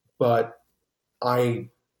it, but I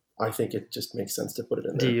think it just makes sense to put it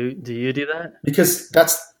in there. Do you do that? Because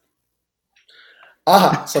that's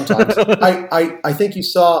sometimes. I think you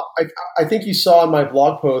saw in my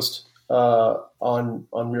blog post on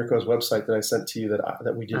Mirko's website that I sent to you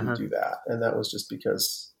that we didn't do that, and that was just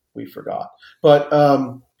because we forgot. But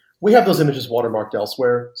we have those images watermarked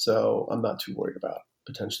elsewhere, so I'm not too worried about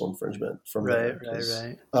potential infringement from right.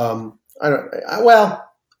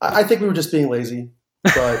 I think we were just being lazy,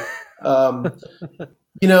 but I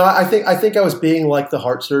think I was being like the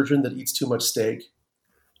heart surgeon that eats too much steak.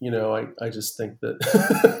 I just think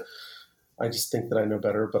that I know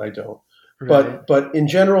better, but I don't. Right. But in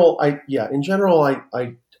general, I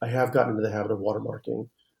have gotten into the habit of watermarking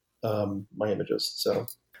my images. So.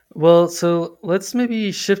 Well, so let's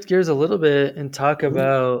maybe shift gears a little bit and talk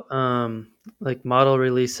about like model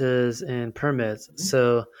releases and permits.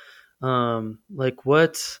 So,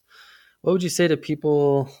 what would you say to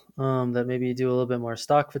people that maybe do a little bit more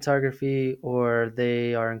stock photography, or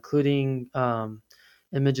they are including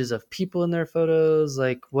images of people in their photos?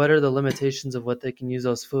 Like, what are the limitations of what they can use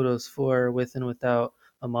those photos for with and without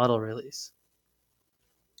a model release?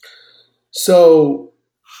 So,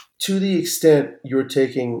 to the extent you're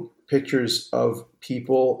taking pictures of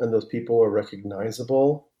people and those people are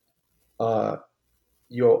recognizable,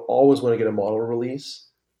 you'll always want to get a model release.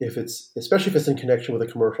 Especially if it's in connection with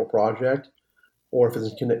a commercial project, or if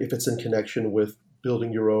it's in connection with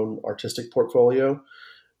building your own artistic portfolio,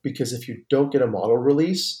 because if you don't get a model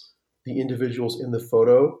release, the individuals in the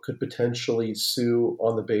photo could potentially sue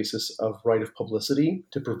on the basis of right of publicity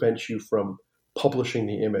to prevent you from publishing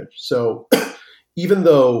the image. So even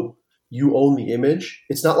though you own the image,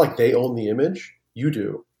 it's not like they own the image, you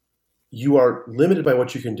do. You are limited by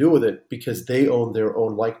what you can do with it because they own their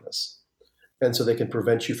own likeness. and so they can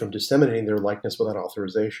prevent you from disseminating their likeness without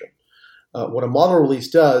authorization. What a model release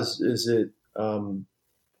does is it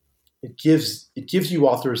gives you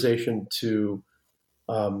authorization to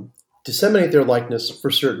disseminate their likeness for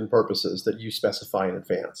certain purposes that you specify in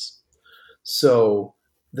advance. So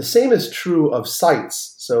the same is true of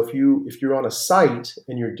sites. So if you're on a site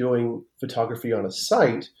and you're doing photography on a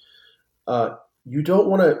site, you don't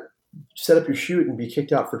want to set up your shoot and be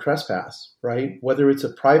kicked out for trespass, right? Whether it's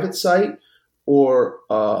a private site or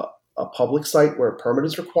a public site where a permit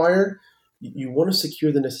is required, you want to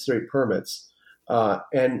secure the necessary permits.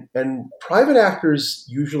 And private actors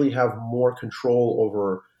usually have more control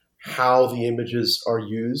over how the images are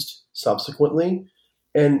used subsequently.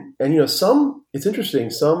 And it's interesting,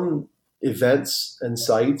 some events and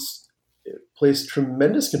sites place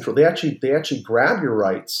tremendous control. They actually grab your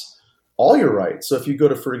rights, all your rights. So if you go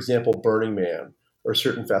to, for example, Burning Man or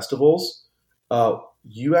certain festivals,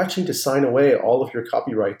 you actually need to sign away all of your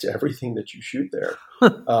copyright to everything that you shoot there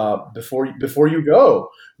before you go,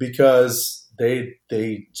 because they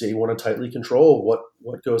want to tightly control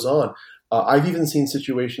what goes on. I've even seen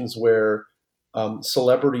situations where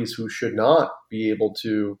celebrities who should not be able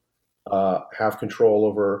to have control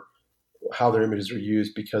over how their images are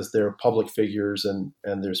used because they're public figures and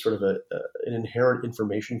there's sort of an inherent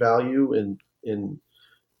information value in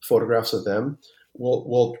photographs of them.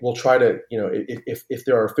 We'll try to, if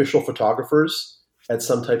there are official photographers at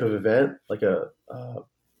some type of event, like a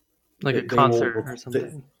concert or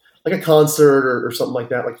something, like a concert or something like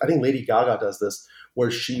that. Like I think Lady Gaga does this,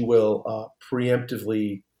 where she will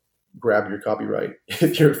preemptively grab your copyright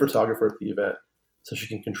if you're a photographer at the event, so she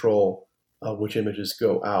can control which images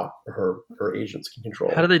go out, or her agents can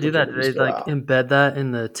control. How do they do that? Do they embed that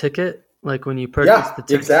in the ticket? Like when you purchase the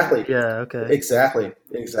ticket? Exactly. Yeah, okay. Exactly.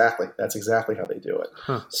 That's exactly how they do it.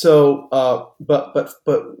 Huh. So, but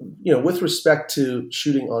with respect to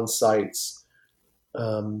shooting on sites,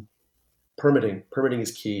 permitting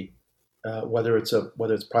is key. Whether it's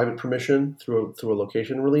private permission through a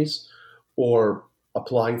location release, or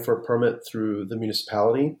applying for a permit through the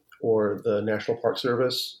municipality or the National Park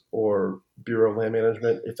Service or Bureau of Land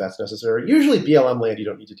Management, if that's necessary. Usually BLM land you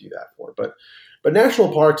don't need to do that for, but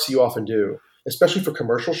national parks you often do, especially for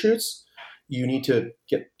commercial shoots. You need to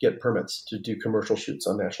get permits to do commercial shoots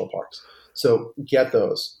on national parks. So get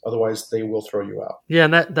those, otherwise they will throw you out. Yeah,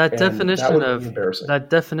 and that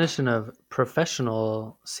definition of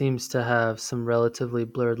professional seems to have some relatively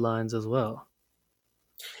blurred lines as well.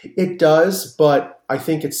 It does, but I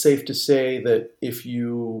think it's safe to say that if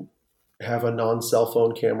you have a non-cell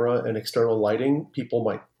phone camera and external lighting, people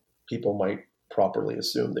might properly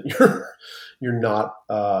assume that you're not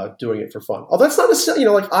doing it for fun. Although that's not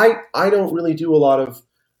necessarily, I don't really do a lot of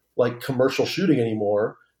like commercial shooting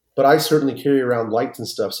anymore, but I certainly carry around lights and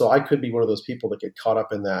stuff. So I could be one of those people that get caught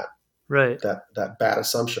up in that, right? That bad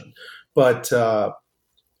assumption. But I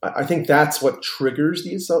think that's what triggers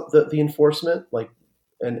the enforcement. Like,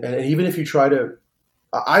 and even if you try to,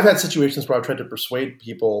 I've had situations where I've tried to persuade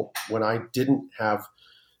people when I didn't have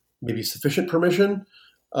maybe sufficient permission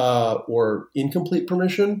or incomplete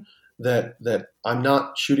permission that I'm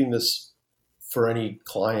not shooting this for any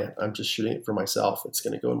client. I'm just shooting it for myself. It's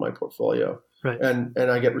going to go in my portfolio. Right. And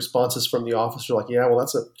I get responses from the officer like, yeah, well,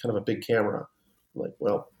 that's a kind of a big camera. I'm like,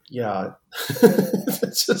 well, yeah,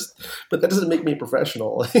 but that doesn't make me a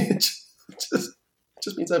professional. It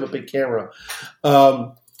just means I have a big camera.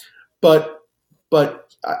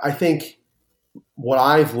 But I think what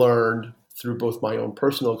I've learned through both my own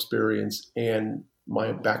personal experience and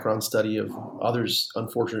my background study of others'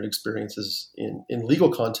 unfortunate experiences in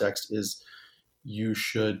legal context is you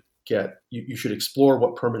should explore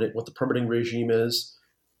what the permitting regime is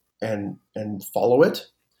and follow it.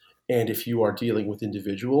 And if you are dealing with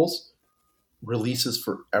individuals, releases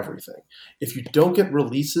for everything. If you don't get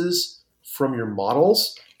releases from your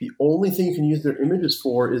models, the only thing you can use their images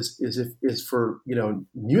for is for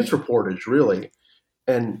news reportage, really.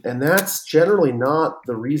 And that's generally not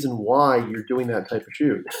the reason why you're doing that type of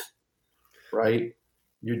shoot, right?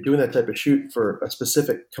 You're doing that type of shoot for a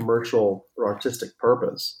specific commercial or artistic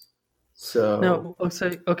purpose. So no,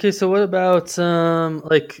 okay. So what about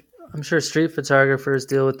I'm sure street photographers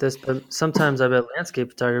deal with this, but sometimes I bet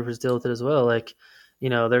landscape photographers deal with it as well. Like,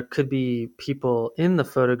 there could be people in the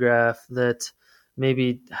photograph that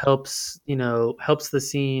maybe helps the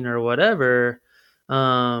scene or whatever.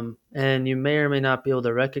 And you may or may not be able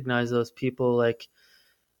to recognize those people. Like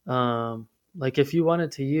if you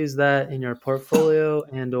wanted to use that in your portfolio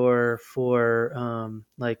and or for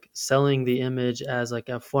like selling the image as like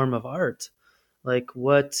a form of art, like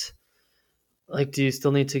what, like do you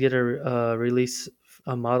still need to get a release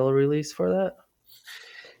a model release for that?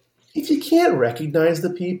 If you can't recognize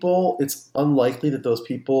the people, it's unlikely that those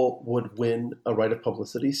people would win a right of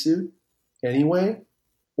publicity suit anyway,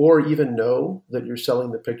 or even know that you're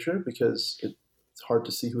selling the picture because it's hard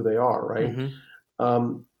to see who they are, right?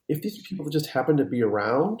 Mm-hmm. If these are people that just happen to be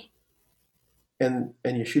around and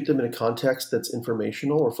you shoot them in a context that's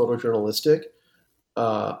informational or photojournalistic,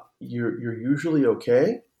 you're usually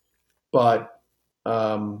okay. But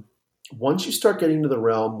once you start getting to the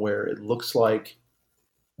realm where it looks like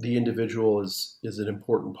the individual is an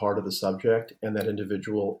important part of the subject and that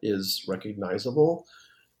individual is recognizable,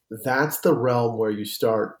 that's the realm where you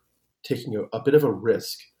start taking a bit of a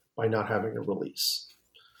risk by not having a release.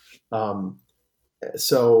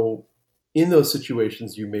 So in those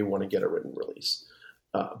situations, you may want to get a written release.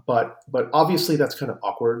 But obviously that's kind of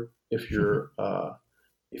awkward if you're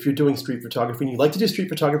doing street photography and you like to do street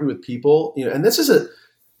photography with people, and this is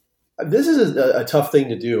a tough thing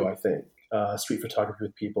to do, I think. Street photography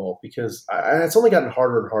with people, because it's only gotten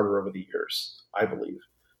harder and harder over the years, I believe.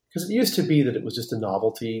 Because it used to be that it was just a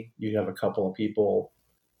novelty. You'd have a couple of people,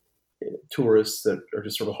 tourists that are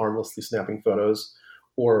just sort of harmlessly snapping photos,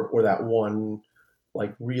 or that one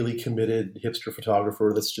like really committed hipster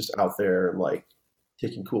photographer that's just out there and like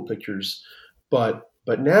taking cool pictures. But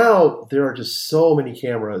now there are just so many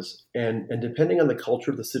cameras, and depending on the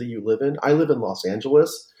culture of the city you live in, I live in Los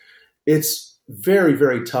Angeles. It's very,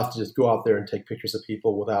 very tough to just go out there and take pictures of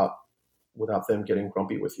people without them getting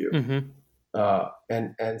grumpy with you. Mm-hmm.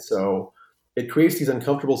 And so it creates these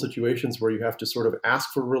uncomfortable situations where you have to sort of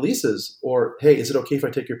ask for releases, or, hey, is it okay if I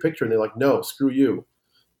take your picture? And they're like, no, screw you.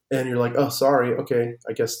 And you're like, oh, sorry. Okay.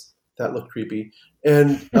 I guess that looked creepy.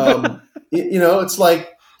 And, it's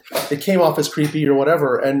like it came off as creepy or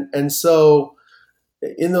whatever. And so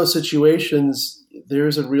in those situations,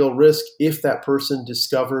 there's a real risk if that person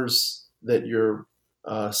discovers that you're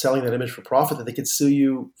selling that image for profit, that they could sue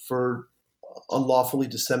you for unlawfully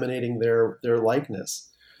disseminating their likeness.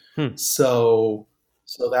 So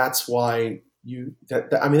that's why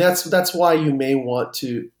that's why you may want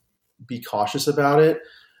to be cautious about it.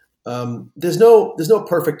 There's no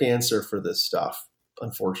perfect answer for this stuff,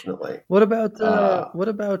 unfortunately. What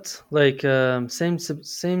about like same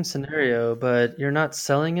scenario, but you're not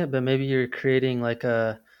selling it, but maybe you're creating like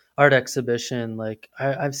a art exhibition? Like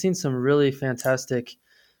I've seen some really fantastic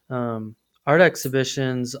art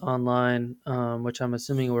exhibitions online, which I'm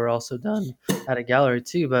assuming were also done at a gallery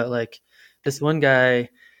too. But like this one guy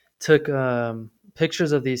took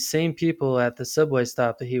pictures of these same people at the subway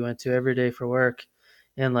stop that he went to every day for work,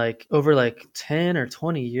 and like over like 10 or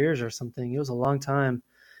 20 years or something. It was a long time,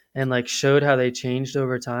 and like showed how they changed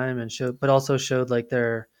over time, and also showed like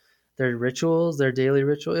their rituals, their daily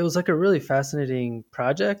ritual. It was like a really fascinating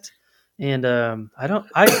project. And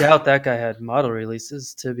I doubt that guy had model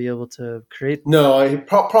releases to be able to create. No,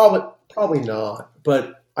 probably not.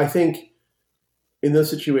 But I think in those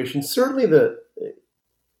situations, certainly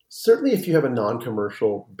if you have a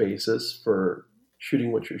non-commercial basis for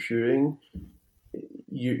shooting what you're shooting,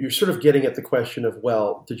 you're sort of getting at the question of,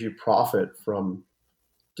 well, did you profit from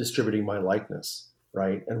distributing my likeness,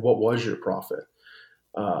 right? And what was your profit?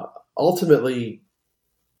 Ultimately,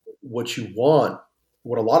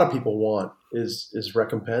 what a lot of people want is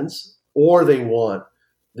recompense, or they want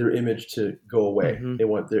their image to go away.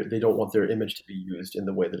 Mm-hmm. They don't want their image to be used in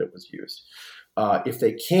the way that it was used. If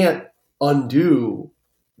they can't undo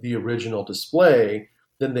the original display,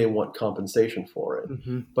 then they want compensation for it.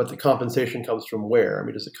 Mm-hmm. But the compensation comes from where? I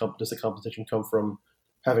mean, does the compensation come from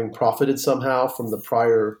having profited somehow from the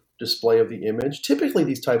prior display of the image? Typically,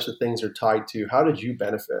 these types of things are tied to how did you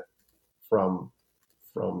benefit from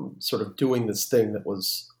sort of doing this thing that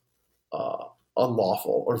was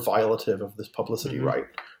unlawful or violative of this publicity Mm-hmm.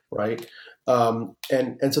 right?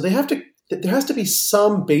 And so there has to be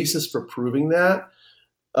some basis for proving that.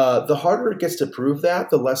 The harder it gets to prove that,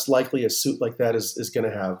 the less likely a suit like that is going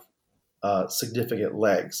to have significant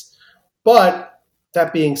legs. But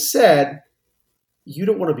that being said, you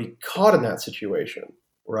don't want to be caught in that situation,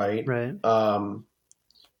 right? Right.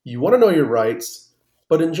 You want to know your rights,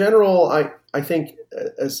 but in general, I think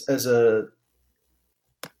as a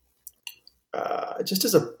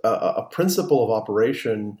principle of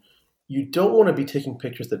operation, you don't want to be taking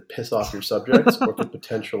pictures that piss off your subjects or could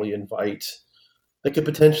potentially invite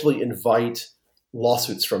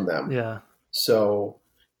lawsuits from them. Yeah. So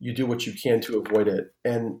you do what you can to avoid it,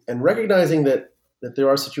 and recognizing that there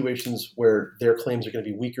are situations where their claims are going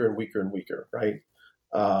to be weaker and weaker and weaker, right?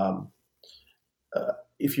 I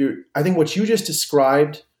think what you just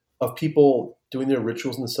described of people doing their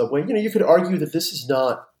rituals in the subway, you could argue that this is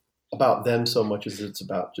not about them so much as it's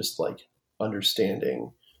about just like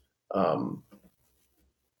understanding, how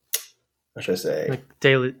should I say, Like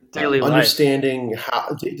daily life. understanding how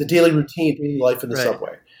the daily routine, daily life in the Right.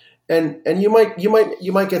 subway, and you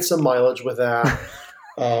might get some mileage with that,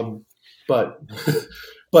 um, but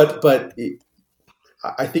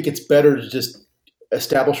I think it's better to just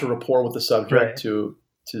establish a rapport with the subject Right. to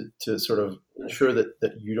sort of ensure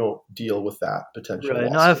that you don't deal with that potential Right.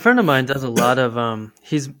 No, a lawsuit. friend of mine does a lot of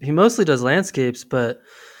he mostly does landscapes, but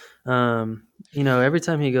every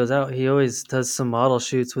time he goes out, he always does some model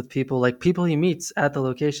shoots with people, like people he meets at the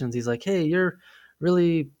locations. He's like, "Hey, you're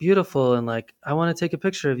really beautiful, and like I want to take a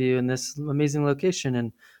picture of you in this amazing location,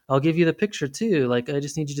 and I'll give you the picture too. Like I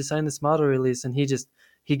just need you to sign this model release." And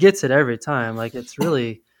he gets it every time. Like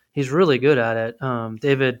he's really good at it.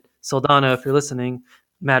 David Soldano, if you're listening,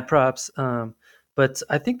 mad props. But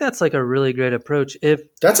I think that's like a really great approach. If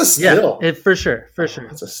That's a Yeah, skill. if for sure, for Oh, sure,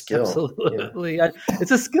 that's a skill. Yeah, absolutely.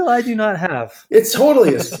 It's a skill I do not have. it's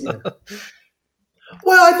totally a. Yeah.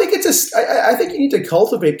 Well, I think I think you need to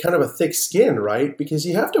cultivate kind of a thick skin, right? Because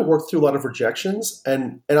you have to work through a lot of rejections,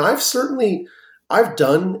 and I've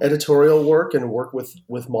done editorial work and work with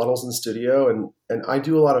models in studio, and I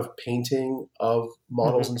do a lot of painting of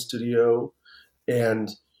models Mhm. in studio, and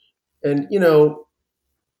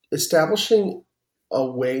establishing a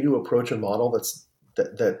way to approach a model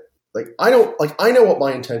that like I know what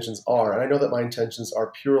my intentions are, and I know that my intentions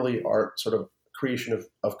are purely art, sort of creation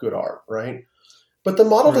of good art, right? But the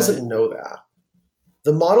model Right, doesn't know that.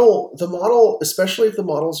 The model, especially if the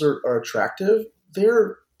models are attractive,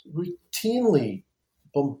 they're routinely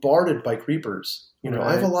bombarded by creepers. I have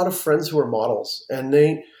a right, lot of friends who are models, and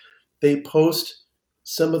they post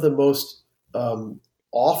some of the most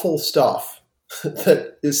awful stuff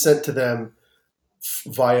that is sent to them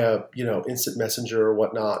via instant messenger or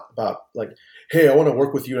whatnot about, like, hey, I want to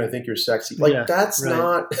work with you and I think you're sexy. Like, yeah, that's right,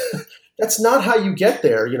 not that's not how you get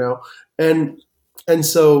there. And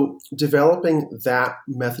so developing that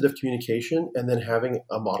method of communication and then having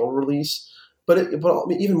a model release, but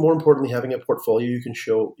even more importantly, having a portfolio you can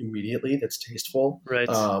show immediately that's tasteful, right.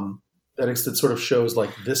 that sort of shows,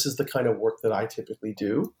 like, this is the kind of work that I typically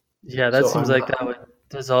do. Yeah, that So seems I'm like not. that would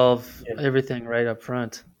dissolve Yeah. everything right up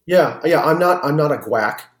front. Yeah. I'm not a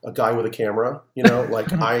guac, a guy with a camera.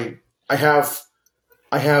 Like, I have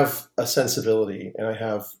I have a sensibility, and I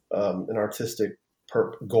have an artistic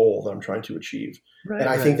goal that I'm trying to achieve, and Right,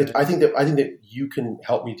 I right, think that right. you can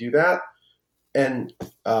help me do that. And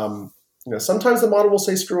sometimes the model will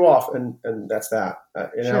say screw off, and that's that.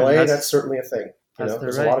 In Sure, and LA, that's certainly a thing. that's their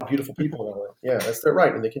There's a right. lot of beautiful people in LA. Yeah, that's their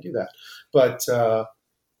right, and they can do that. But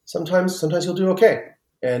sometimes you'll do okay,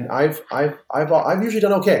 and I've usually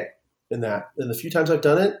done okay in that. And the few times I've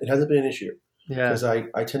done it, it hasn't been an issue Yeah. because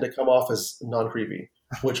I tend to come off as non creepy,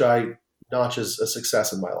 which I notch as a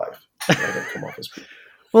success in my life. I don't come off as creepy.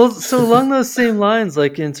 Well, so along those same lines,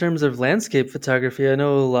 like in terms of landscape photography, I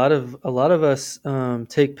know a lot of us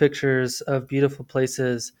take pictures of beautiful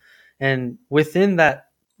places, and within that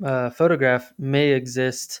photograph may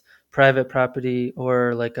exist private property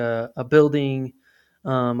or like a building,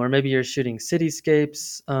 or maybe you're shooting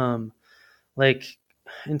cityscapes. Like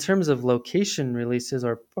in terms of location releases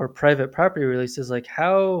or private property releases, like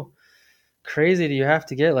how crazy do you have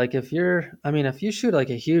to get? Like if you shoot like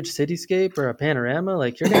a huge cityscape or a panorama,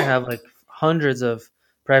 like you're gonna have like hundreds of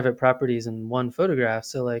private properties in one photograph.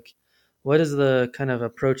 So like, what is the kind of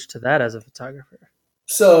approach to that as a photographer?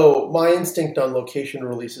 So my instinct on location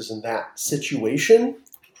releases in that situation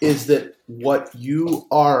is that what you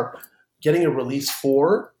are getting a release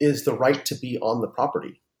for is the right to be on the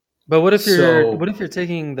property. But what So if you're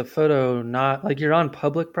taking the photo not like you're on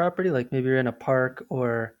public property, like maybe you're in a park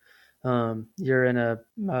or you're in a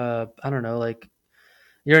I don't know, like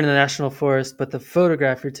you're in the national forest, but the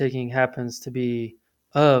photograph you're taking happens to be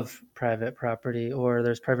of private property, or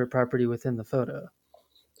there's private property within the photo.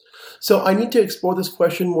 so I need to explore this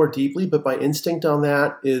question more deeply, but my instinct on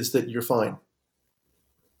that is that you're fine, Cool.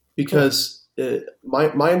 because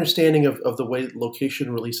my understanding of the way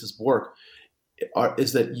location releases work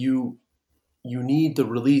is that you need the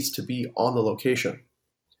release to be on the location.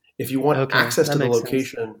 If you want Okay, access that to the makes sense.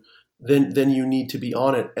 location, then you need to be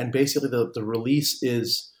on it. And basically, the release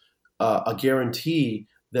is a guarantee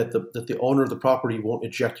that the owner of the property won't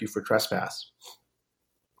eject you for trespass,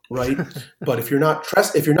 right? But if you're not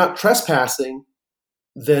trespassing,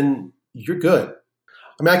 then you're good.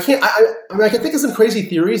 I mean, I can think of some crazy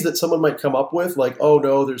theories that someone might come up with, like, oh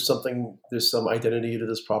no, there's some identity to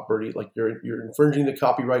this property, like you're infringing the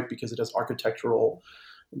copyright because it has architectural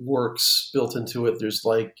works built into it. There's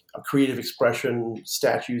like a creative expression,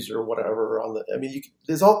 statues or whatever on the. I mean,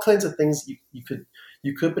 there's all kinds of things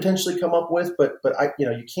you could potentially come up with, but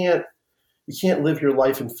you can't live your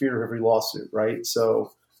life in fear of every lawsuit, right?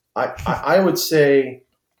 So I would say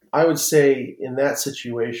in that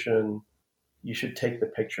situation you should take the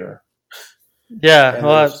picture. Yeah, And then if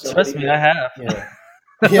well, somebody trust me, I have. yeah.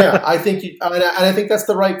 Yeah, I think I think that's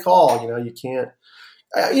the right call. You can't.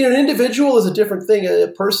 An individual is a different thing. A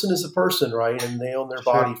person is a person, right? And they own their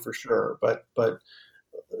Sure. body for sure. But uh,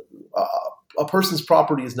 a person's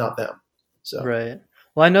property is not them. So Right.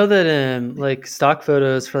 Well, I know that in like stock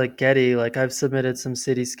photos for like Getty, like I've submitted some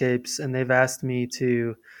cityscapes and they've asked me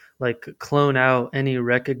to like clone out any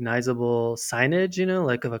recognizable signage,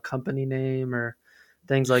 like of a company name or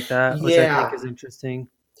things like that, which I think yeah, is interesting.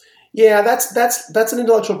 yeah, that's an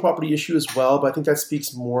intellectual property issue as well. But I think that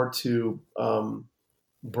speaks more to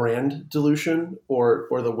brand dilution or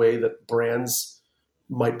the way that brands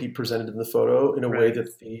might be presented in the photo in a way Right.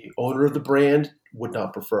 that the owner of the brand would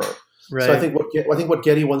not prefer. So Right. I think what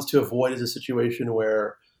Getty wants to avoid is a situation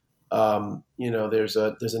where there's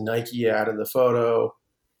a Nike ad in the photo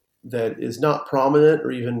that is not prominent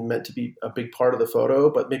or even meant to be a big part of the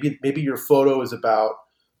photo, but maybe your photo is about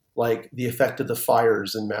like the effect of the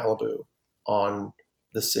fires in Malibu on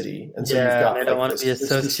the city, and so you've Yeah, and they got don't like want to be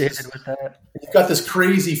associated with that. you've got this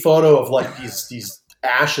crazy photo of like these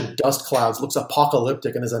ash and dust clouds, looks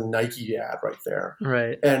apocalyptic, and there's a Nike ad right there,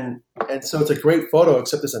 Right. and so it's a great photo,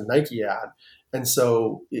 except there's a Nike ad, and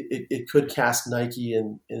so it could cast Nike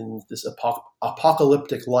in this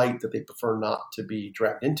apocalyptic light that they prefer not to be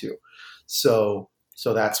dragged into. So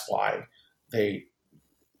that's why they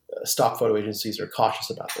stock photo agencies are cautious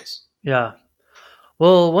about this. Yeah.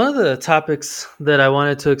 Well, one of the topics that I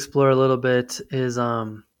wanted to explore a little bit is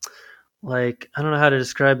like I don't know how to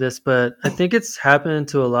describe this, but I think it's happened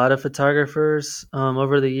to a lot of photographers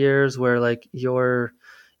over the years where like you're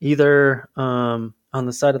either on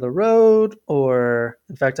the side of the road, or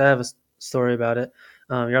in fact, I have a story about it.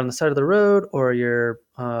 You're on the side of the road, or you're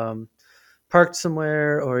parked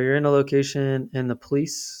somewhere, or you're in a location, and the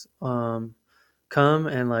police come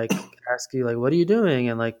and like ask you like, "What are you doing?"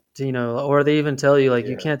 And like, or they even tell you like,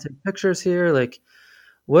 "You Yeah. can't take pictures here." Like,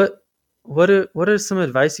 what what are some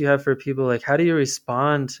advice you have for people? Like, how do you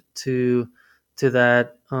respond to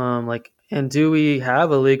that? Like, and do we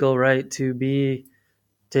have a legal right to be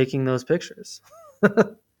taking those pictures?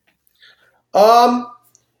 Um,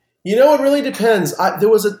 it really depends.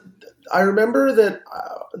 I remember that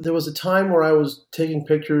there was a time where I was taking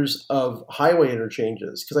pictures of highway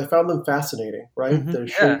interchanges because I found them fascinating. Right, their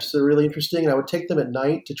Yeah. shapes are really interesting, and I would take them at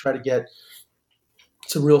night to try to get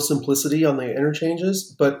some real simplicity on the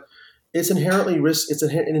interchanges. But it's an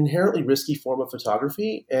inherently risky form of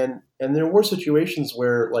photography, and there were situations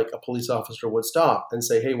where like a police officer would stop and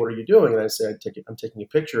say, "Hey, what are you doing?" And I say, I'm taking a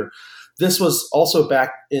picture." This was also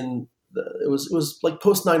back in it was like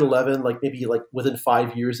post 9/11, like maybe like within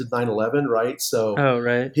 5 years of 9/11, right? So Oh,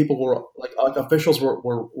 right. people were like officials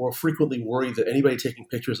were frequently worried that anybody taking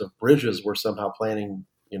pictures of bridges were somehow planning,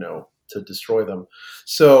 to destroy them.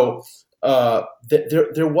 So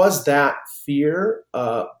there was that fear,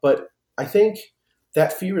 but I think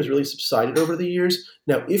that fear has really subsided over the years.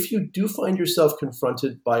 Now, if you do find yourself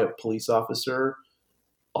confronted by a police officer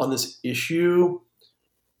on this issue,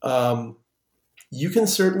 you can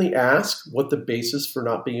certainly ask what the basis for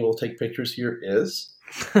not being able to take pictures here is.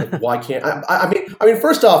 Like, why can't I mean,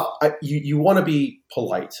 first off, you want to be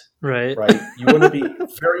polite, Right. right? You want to be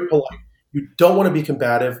very polite. You don't want to be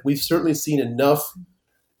combative. We've certainly seen enough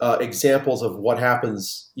examples of what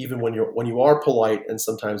happens even when you are polite, and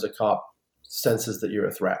sometimes a cop senses that you're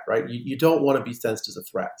a threat, right? You don't want to be sensed as a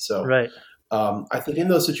threat. So Right. I think in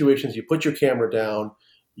those situations, you put your camera down,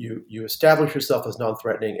 you establish yourself as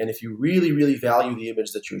non-threatening, and if you really, really value the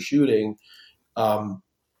image that you're shooting,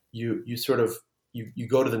 you sort of you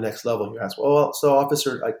go to the next level. You ask, well, so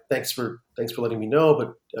officer, thanks for letting me know,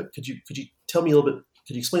 but could you tell me a little bit?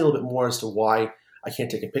 Could you explain a little bit more as to why I can't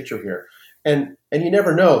take a picture here? And you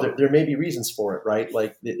never know. There may be reasons for it, right?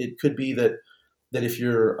 Like it could be that if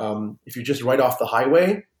you're just right off the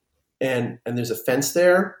highway and there's a fence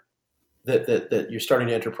there, that you're starting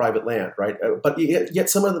to enter private land, right? But yet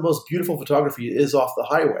some of the most beautiful photography is off the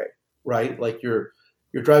highway, right? Like you're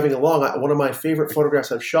driving along. One of my favorite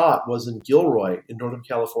photographs I've shot was in Gilroy in Northern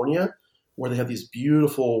California, where they have these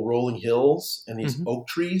beautiful rolling hills and these oak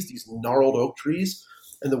trees, these gnarled oak trees,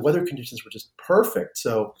 and the weather conditions were just perfect.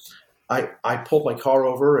 So I pulled my car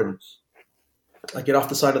over and I get off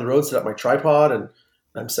the side of the road, set up my tripod, and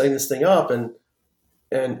I'm setting this thing up, and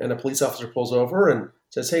a police officer pulls over and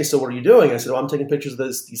says, "Hey, so what are you doing?" And I said, "Well, I'm taking pictures of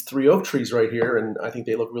these three oak trees right here, and I think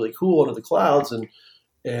they look really cool under the clouds."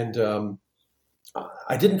 And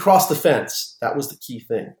I didn't cross the fence. That was the key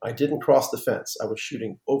thing. I didn't cross the fence. I was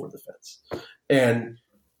shooting over the fence, and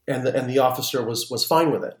the officer was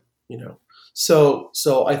fine with it. So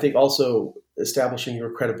I think also establishing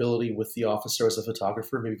your credibility with the officer as a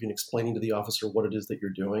photographer, maybe even explaining to the officer what it is that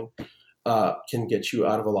you're doing, can get you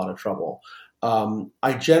out of a lot of trouble.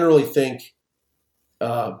 I generally think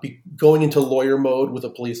going into lawyer mode with a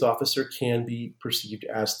police officer can be perceived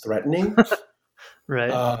as threatening.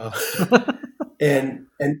 Right. And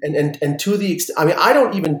to the extent, I mean, I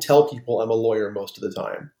don't even tell people I'm a lawyer most of the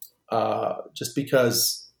time, just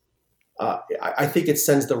because I think it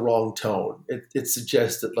sends the wrong tone. It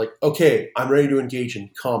suggests that, like, okay, I'm ready to engage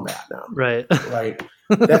in combat now. Right. Right.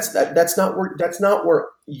 That's not where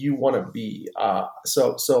you want to be.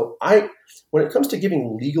 So when it comes to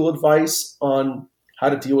giving legal advice on how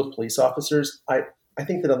to deal with police officers, I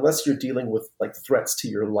think that unless you're dealing with like threats to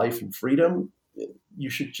your life and freedom, you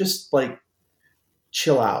should just like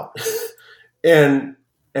chill out and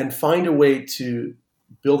find a way to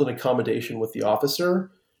build an accommodation with the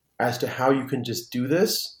officer as to how you can just do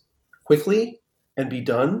this quickly and be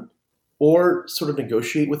done, or sort of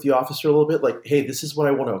negotiate with the officer a little bit, like, hey, this is what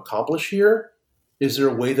I want to accomplish here. Is there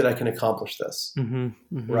a way that I can accomplish this? Mm-hmm,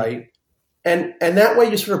 mm-hmm. Right. And that way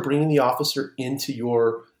you're sort of bringing the officer into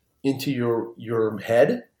your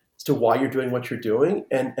head as to why you're doing what you're doing.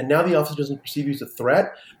 And now the officer doesn't perceive you as a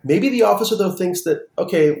threat. Maybe the officer, though, thinks that,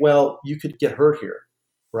 okay, well, you could get hurt here,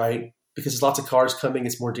 right? Because there's lots of cars coming.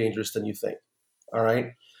 It's more dangerous than you think. All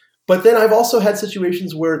right. But then I've also had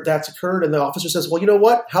situations where that's occurred and the officer says, well, you know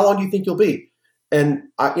what? How long do you think you'll be? And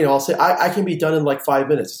I'll say, I can be done in like 5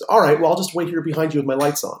 minutes. Says, all right, well, I'll just wait here behind you with my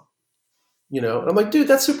lights on. And I'm like, dude,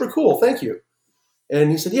 that's super cool. Thank you.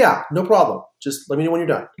 And he said, yeah, no problem. Just let me know when you're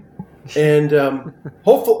done. And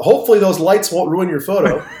hopefully those lights won't ruin your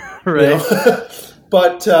photo. Right.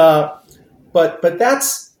 But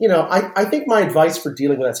that's, I think my advice for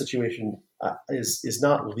dealing with that situation is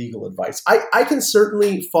not legal advice. I can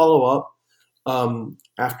certainly follow up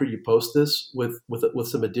after you post this with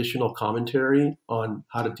some additional commentary on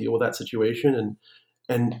how to deal with that situation.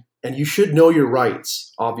 And you should know your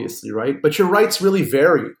rights, obviously, right? But your rights really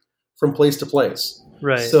vary from place to place.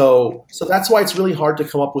 Right. So that's why it's really hard to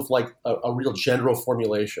come up with like a real general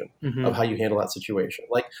formulation Mm-hmm. of how you handle that situation.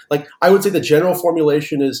 Like I would say the general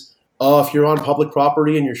formulation is, if you're on public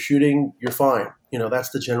property and you're shooting, you're fine. That's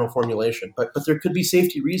the general formulation. But there could be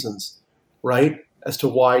safety reasons, right, as to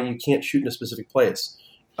why you can't shoot in a specific place.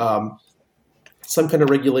 Some kind of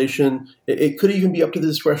regulation. It could even be up to the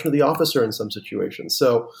discretion of the officer in some situations.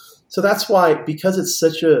 So that's why, because it's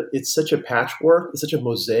such a patchwork, it's such a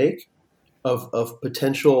mosaic of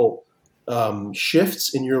potential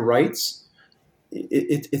shifts in your rights.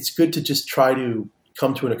 It's good to just try to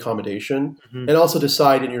come to an accommodation, Mm-hmm. and also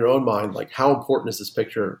decide in your own mind, like, how important is this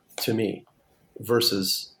picture to me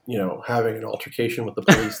versus, having an altercation with the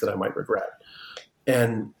police that I might regret,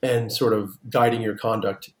 and sort of guiding your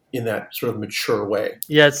conduct in that sort of mature way.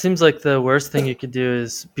 Yeah, it seems like the worst thing you could do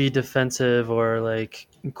is be defensive or like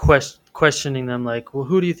questioning them, like, well,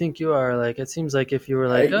 who do you think you are? Like, it seems like if you were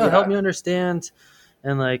like, Yeah. help me understand,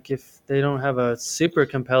 and like if they don't have a super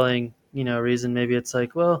compelling, reason, maybe it's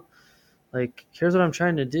like, well, like, here's what I'm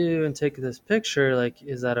trying to do and take this picture. Like,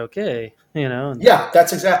 is that okay? Yeah,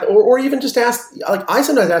 that's exactly. Or even just ask, like, I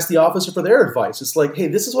sometimes ask the officer for their advice. It's like, hey,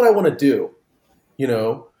 this is what I want to do.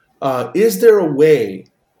 Is there a way,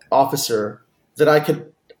 officer, that I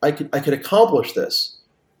could accomplish this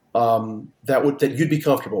that you'd be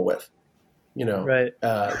comfortable with? Right.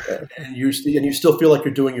 And you still feel like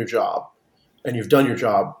you're doing your job, and you've done your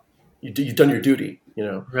job. You've done your duty.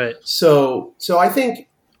 Right. So I think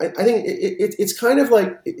it's kind of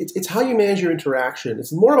like it's how you manage your interaction.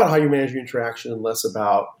 It's more about how you manage your interaction and less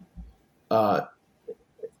about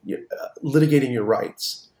litigating your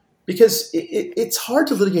rights, because it's hard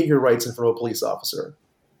to litigate your rights in front of a police officer.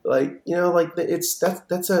 That's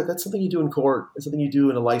something you do in court. It's something you do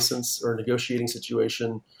in a license or a negotiating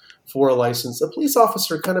situation for a license. A police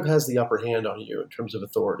officer kind of has the upper hand on you in terms of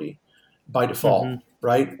authority by default. Mm-hmm.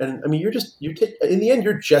 Right. And I mean, in the end,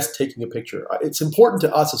 you're just taking a picture. It's important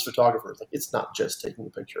to us as photographers. Like, it's not just taking a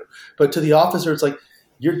picture, but to the officer, it's like,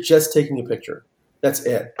 you're just taking a picture. That's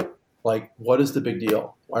it. Like, what is the big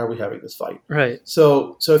deal? Why are we having this fight? Right.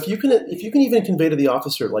 So if you can even convey to the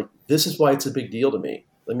officer, like, this is why it's a big deal to me.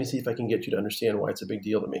 Let me see if I can get you to understand why it's a big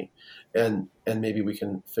deal to me. And maybe we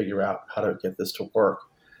can figure out how to get this to work.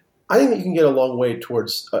 I think that you can get a long way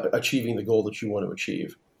towards achieving the goal that you want to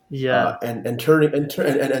achieve. Yeah. And turning and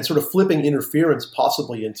sort of flipping interference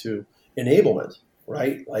possibly into enablement,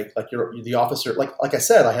 right? Like you're the officer. Like I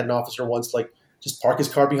said, I had an officer once, like, just park his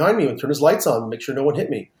car behind me and turn his lights on and make sure no one hit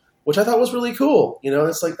me, which I thought was really cool.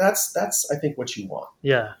 It's like that's I think what you want.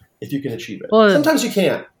 Yeah. If you can achieve it. Well, sometimes you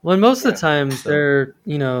can't. Well, most of the time they're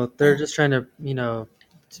just trying to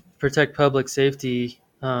protect public safety.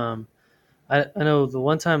 I know the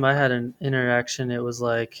one time I had an interaction, it was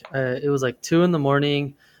like 2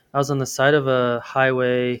 a.m. I was on the side of a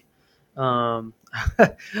highway. I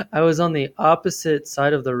was on the opposite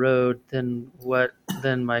side of the road than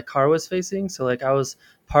my car was facing. So like I was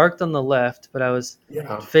parked on the left, but I was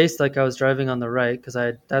faced like I was driving on the right because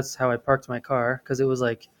that's how I parked my car, because it was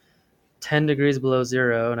like 10 degrees below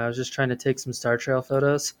zero, and I was just trying to take some Star Trail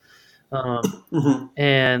photos.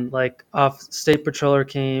 And like off state patroller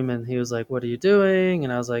came and he was like, "What are you doing?"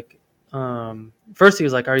 And I was like, first he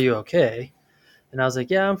was like, "Are you okay?" And I was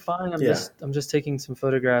like, "Yeah, I'm fine. I'm just taking some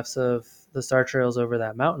photographs of the Star Trails over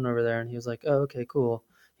that mountain over there." And he was like, "Oh, okay, cool."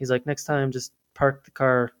 He's like, "Next time, just park the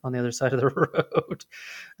car on the other side of the road."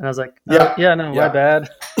 And I was like, "Oh, yeah, no, my bad."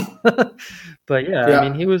 But I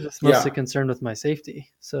mean, he was just mostly concerned with my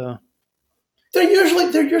safety. So they're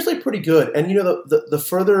usually pretty good. And the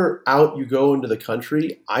further out you go into the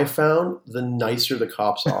country, I found the nicer the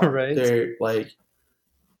cops are. Right. They're like,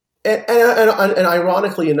 and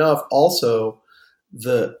ironically enough, also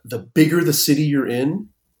the bigger the city you're in,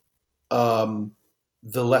 the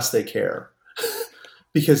less they care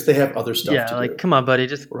because they have other stuff to do. Come on, buddy,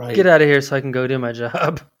 just get out of here so I can go do my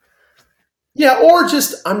job. Yeah, or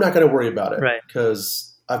just I'm not going to worry about it, right? Because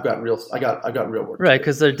I got real work. Right,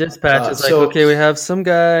 because their dispatch is like, okay, we have some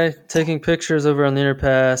guy taking pictures over on the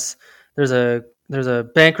underpass. There's a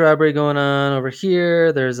bank robbery going on over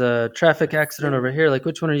here. There's a traffic accident over here. Like,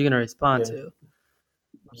 which one are you going to respond to?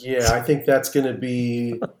 Yeah, I think that's going to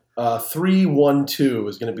be 3-1-2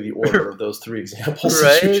 is going to be the order of those three examples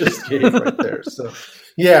that you just gave right there. So,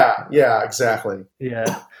 yeah, exactly.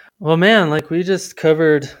 Yeah. Well, man, like we just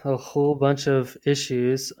covered a whole bunch of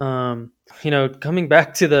issues. Coming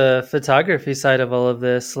back to the photography side of all of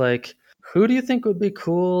this, like who do you think would be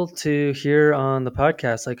cool to hear on the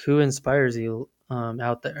podcast? Like who inspires you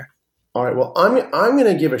out there? All right. Well, I'm going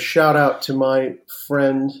to give a shout out to my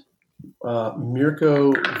friend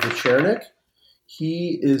Mirko Vichernik.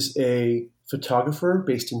 He is a photographer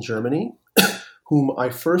based in Germany whom I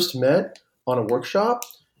first met on a workshop.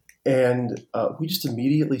 And we just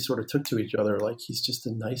immediately sort of took to each other. Like he's just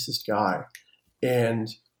the nicest guy. And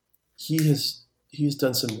he has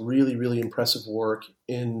done some really, really impressive work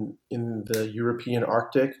in the European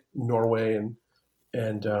Arctic, Norway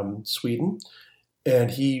and Sweden.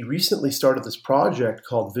 And he recently started this project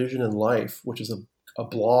called Vision and Life, which is a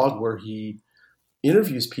blog where he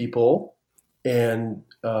interviews people and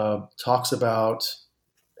talks about,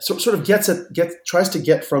 sort of tries to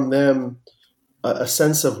get from them a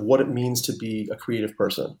sense of what it means to be a creative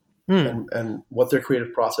person and what their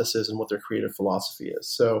creative process is and what their creative philosophy is.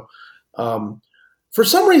 So for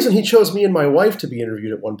some reason, he chose me and my wife to be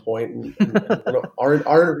interviewed at one point. And our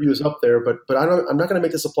interview is up there, but I'm not going to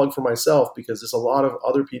make this a plug for myself because there's a lot of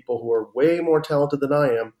other people who are way more talented than I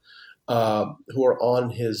am who are on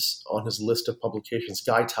his list of publications.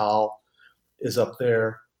 Guy Tal is up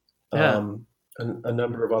there. And a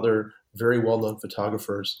number of other very well-known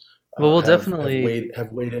photographers. Well, we'll definitely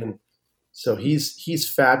have weighed in. So he's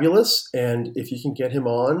fabulous, and if you can get him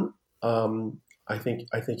on, I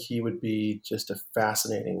think he would be just a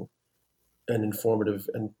fascinating and informative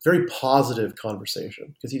and very positive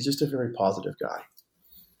conversation because he's just a very positive guy.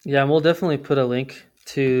 Yeah, and we'll definitely put a link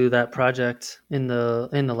to that project in the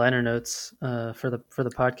liner notes for the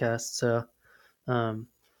podcast. So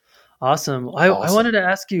awesome. I wanted to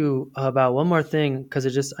ask you about one more thing because I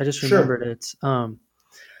just remembered it.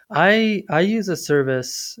 I use a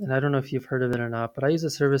service, and I don't know if you've heard of it or not, but I use a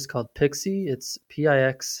service called Pixsy. It's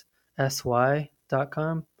pixsy.com.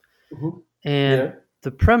 Mm-hmm. And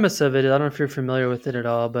the premise of it, I don't know if you're familiar with it at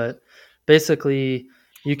all, but basically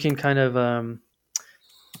you can kind of,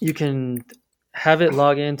 you can have it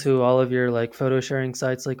log into all of your like photo sharing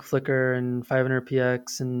sites like Flickr and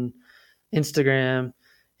 500px and Instagram.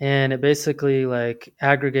 And it basically like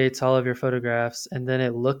aggregates all of your photographs, and then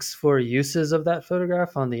it looks for uses of that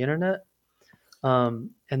photograph on the internet. And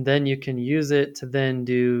then you can use it to then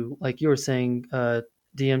do, like you were saying,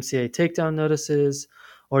 DMCA takedown notices,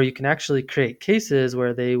 or you can actually create cases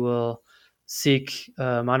where they will seek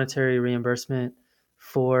monetary reimbursement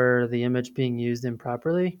for the image being used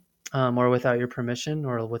improperly or without your permission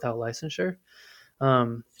or without licensure.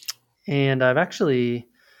 And I've actually,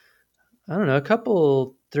 I don't know, a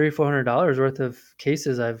couple $300-400 worth of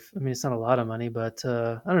cases. I mean, it's not a lot of money, but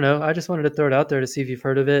I don't know. I just wanted to throw it out there to see if you've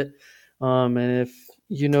heard of it. And if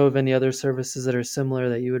you know of any other services that are similar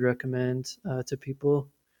that you would recommend to people?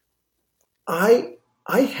 I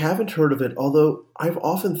I haven't heard of it, although I've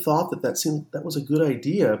often thought that was a good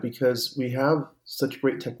idea because we have such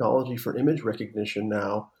great technology for image recognition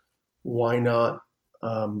now. Why not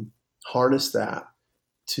harness that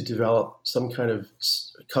to develop some kind of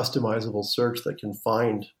customizable search that can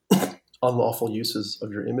find unlawful uses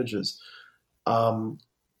of your images? Um,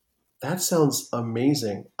 that sounds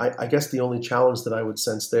amazing. I guess the only challenge that I would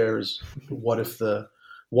sense there is what if the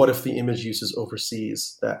image use is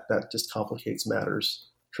overseas? That just complicates matters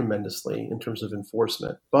tremendously in terms of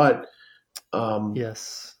enforcement. But um,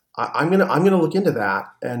 Yes. I'm gonna look into that,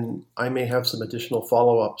 and I may have some additional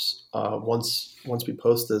follow ups once we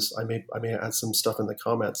post this. I may add some stuff in the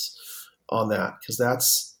comments on that because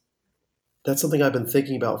that's something I've been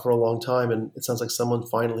thinking about for a long time, and it sounds like someone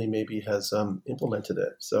finally maybe has implemented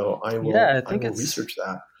it. So Yeah, I will research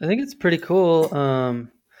that. I think it's pretty cool.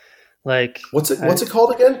 Like What's it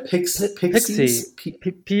called again? Pixie, Pixies?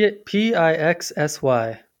 Pixy,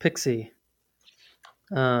 Pixie.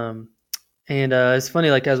 Um, and it's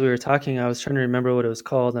funny, like as we were talking, I was trying to remember what it was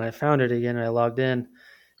called, and I found it again, and I logged in,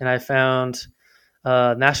 and I found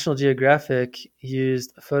National Geographic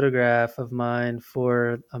used a photograph of mine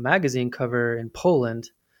for a magazine cover in Poland,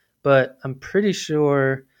 but I'm pretty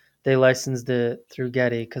sure they licensed it through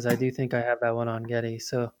Getty because I do think I have that one on Getty.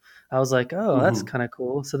 So I was like, oh, that's Hmm. kind of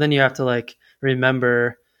cool. So then you have to like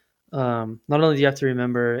remember. Not only do you have to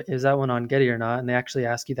remember is that one on Getty or not, and they actually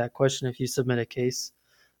ask you that question if you submit a case,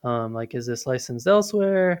 like is this licensed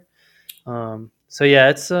elsewhere? So yeah,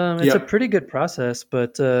 it's a Yep. pretty good process,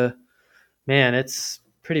 but man, it's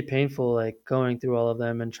pretty painful like going through all of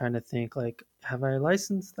them and trying to think like have I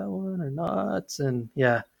licensed that one or not? And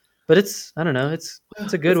yeah. But it's I don't know, it's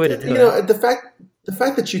a good way to do You it. know, the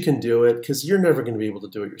fact that you can do it because you're never going to be able to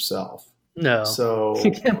do it yourself. No. You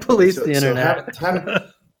So can't police the internet.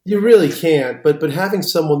 have you really can't. But having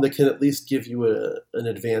someone that can at least give you an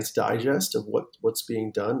advanced digest of what's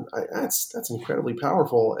being done, that's incredibly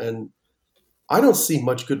powerful. And I don't see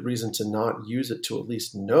much good reason to not use it to at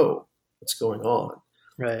least know what's going on.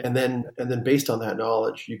 Right. And then based on that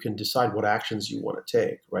knowledge, you can decide what actions you want to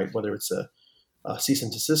take, right? Whether it's a cease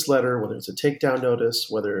and desist letter, whether it's a takedown notice,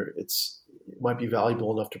 whether it might be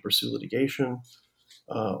valuable enough to pursue litigation,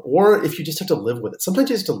 or if you just have to live with it. Sometimes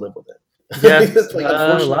you just have to live with it. Yeah. Because, like, A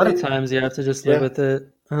lot of unfortunately, times you have to just live yeah, with it.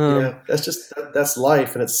 yeah, that's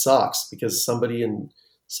life, and it sucks because somebody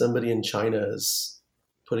in China is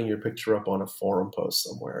putting your picture up on a forum post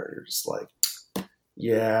somewhere, and you're just like,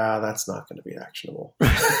 yeah, that's not going to be actionable.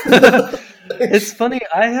 It's funny.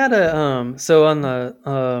 I had a so on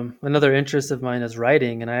the another interest of mine is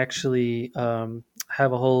writing, and I actually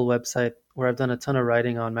have a whole website where I've done a ton of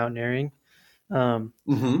writing on mountaineering. Um,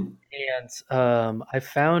 Hmm. and I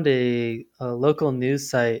found a local news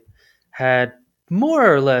site had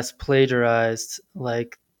more or less plagiarized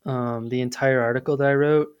like the entire article that I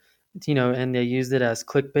wrote, and they used it as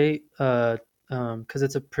clickbait because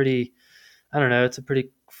it's a pretty I don't know,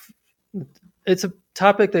 it's a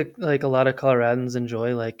topic that like a lot of Coloradans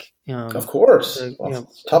enjoy, like Of course, the well,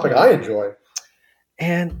 it's a topic I enjoy.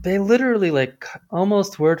 and they literally like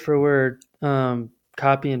almost word for word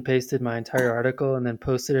copy and pasted my entire article and then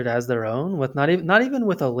posted it as their own with not even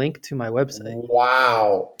with a link to my website.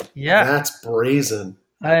 Wow, Yeah, that's brazen.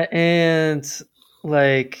 and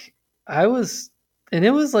like I was, and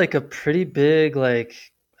it was like a pretty big like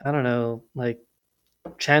I don't know like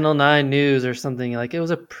Channel 9 News or something. Like it was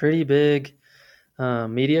a pretty big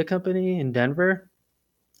media company in Denver.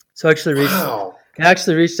 So Wow. I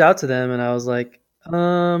actually reached out to them and I was like,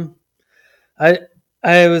 um, I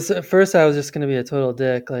I was at first I was just gonna be a total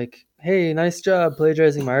dick, like, hey, nice job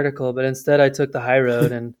plagiarizing my article, but instead I took the high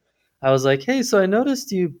road and I was like, hey, so I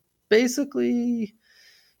noticed you basically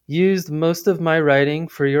used most of my writing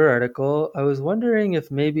for your article. I was wondering if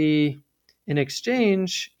maybe in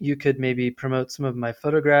exchange you could maybe promote some of my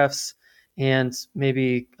photographs and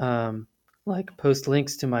maybe like post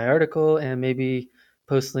links to my article and maybe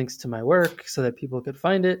post links to my work so that people could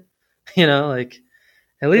find it. Like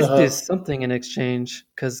at least do Uh-huh. something in exchange.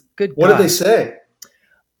 Because good What did they God, say?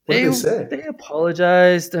 What did they they say? they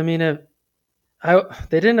apologized. I mean, I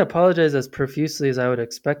they didn't apologize as profusely as I would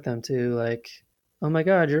expect them to. Like, oh my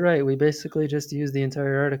God, you're right. We basically just used the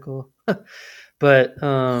entire article. But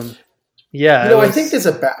You yeah, it know, I think was there's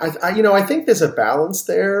a you know, I think there's a balance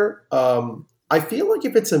there. I feel like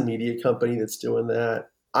if it's a media company that's doing that,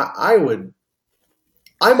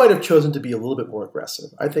 I might have chosen to be a little bit more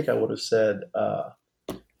aggressive. I think I would have said,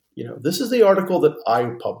 this is the article that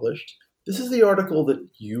I published. This is the article that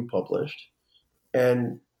you published,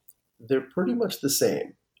 and they're pretty much the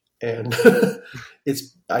same, and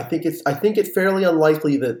I think it's fairly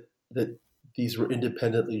unlikely that these were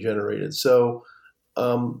independently generated. So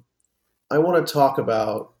I want to talk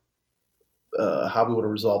about how we want to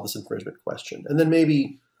resolve this infringement question, and then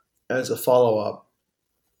maybe as a follow up,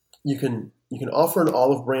 you can offer an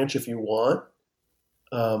olive branch if you want.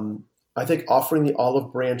 I think offering the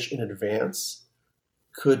olive branch in advance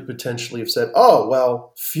could potentially have said, "Oh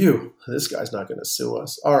well, phew, this guy's not going to sue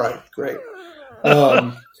us. All right, great."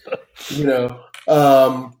 You know,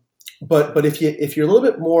 but if you're a little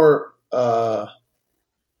bit more, I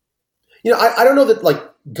don't know that like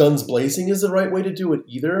guns blazing is the right way to do it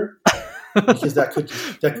either, because that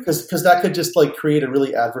could just like create a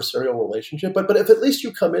really adversarial relationship. But if at least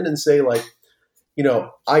you come in and say like,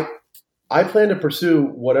 I plan to pursue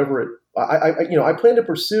whatever it. I plan to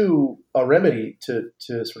pursue a remedy to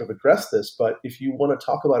sort of address this. But if you want to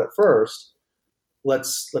talk about it first,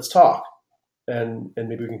 let's talk, and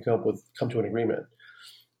maybe we can come to an agreement.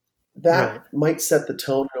 That might set the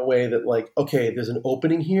tone in a way that like, okay, there's an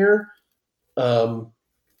opening here to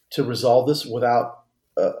resolve this without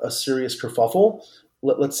a serious kerfuffle.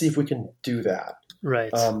 Let's see if we can do that.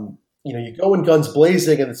 Right. You go in guns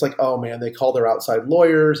blazing, and it's like, oh man, they call their outside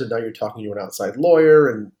lawyers, and now you're talking to an outside lawyer,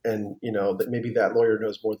 and that maybe that lawyer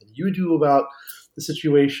knows more than you do about the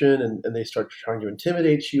situation, and they start trying to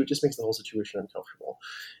intimidate you. It just makes the whole situation uncomfortable.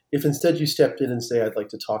 If instead you stepped in and say, I'd like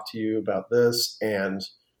to talk to you about this, and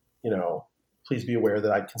please be aware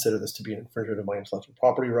that I consider this to be an infringement of my intellectual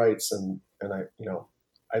property rights, and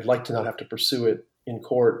I'd like to not have to pursue it in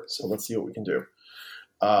court. So let's see what we can do.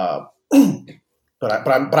 But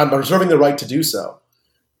I'm reserving the right to do so.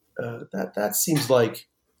 That seems like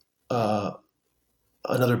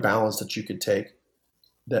another balance that you could take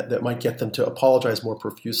that might get them to apologize more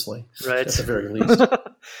profusely, right? At the very least.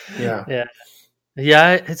 Yeah.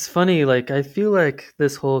 Yeah. It's funny. Like I feel like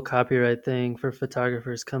this whole copyright thing for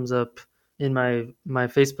photographers comes up in my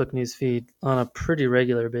Facebook news feed on a pretty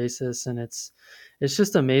regular basis, and it's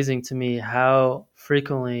just amazing to me how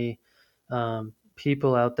frequently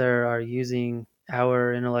people out there are using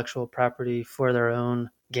our intellectual property for their own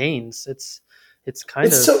gains. It's kind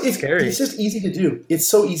of scary. It's just easy to do. It's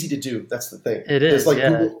so easy to do. That's the thing. It is.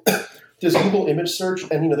 There's Google image search,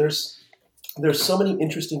 and there's so many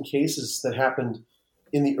interesting cases that happened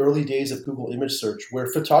in the early days of Google image search where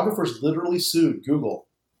photographers literally sued Google,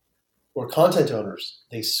 or content owners.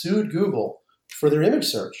 They sued Google for their image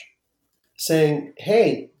search, saying,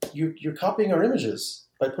 "Hey, you're copying our images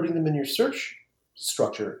by putting them in your search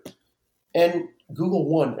structure." And Google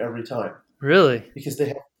won every time. Really? Because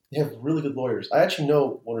they have really good lawyers. I actually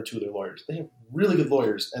know one or two of their lawyers. They have really good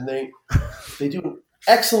lawyers, and they do an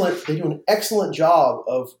excellent job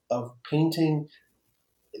of painting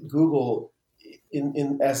Google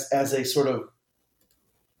as a sort of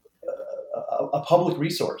a public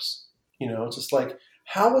resource. It's just like,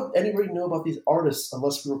 how would anybody know about these artists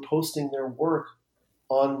unless we were posting their work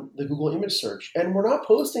on the Google image search? And we're not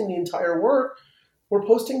posting the entire work. We're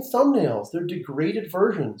posting thumbnails. They're degraded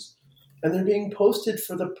versions, and they're being posted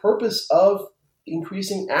for the purpose of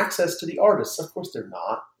increasing access to the artists. Of course, they're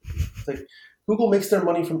not. It's like Google makes their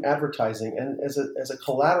money from advertising, and as a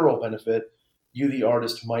collateral benefit, you, the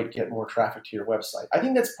artist, might get more traffic to your website. I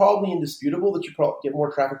think that's probably indisputable that you probably get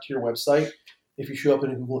more traffic to your website if you show up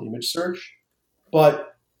in a Google image search.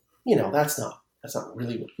 But that's not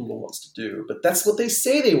really what Google wants to do. But that's what they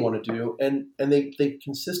say they want to do, and they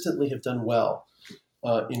consistently have done well.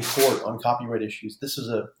 In court on copyright issues. This was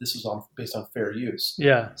based on fair use.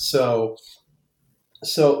 Yeah. So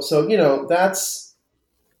that's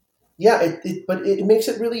but it makes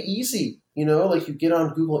it really easy. Like you get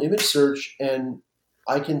on Google image search, and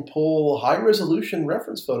I can pull high resolution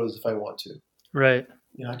reference photos if I want to. Right.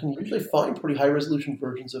 I can usually find pretty high resolution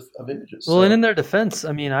versions of images. Well, and in their defense,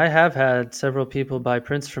 I mean, I have had several people buy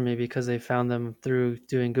prints from me because they found them through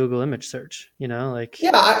doing Google image search, Yeah,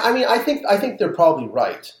 I think they're probably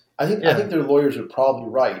right. I think their lawyers are probably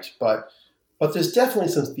right, but there's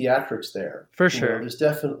definitely some theatrics there. For sure. There's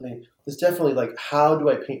definitely like, how do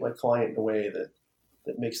I paint my client in a way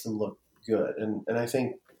that makes them look good? And I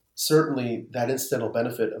think certainly that incidental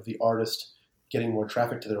benefit of the artist getting more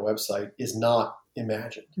traffic to their website is not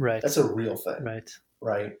imagined. Right. That's a real thing.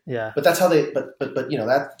 Right. Yeah. But that's how they. But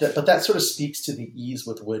that sort of speaks to the ease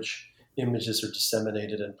with which images are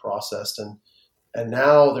disseminated and processed, and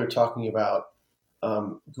now they're talking about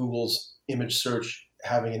Google's image search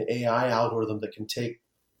having an AI algorithm that can take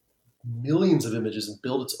millions of images and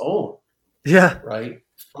build its own. Yeah. Right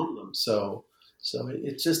from them. So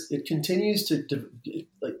it continues to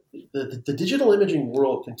like the digital imaging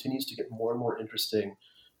world continues to get more and more interesting.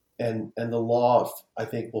 and the law, I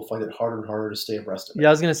think, will find it harder and harder to stay abreast of it. Yeah,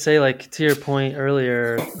 I was going to say, like, to your point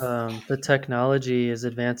earlier, the technology is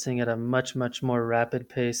advancing at a much, much more rapid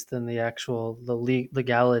pace than the actual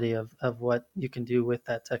legality of what you can do with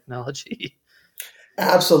that technology.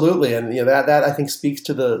 Absolutely, and that I think speaks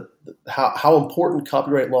to how important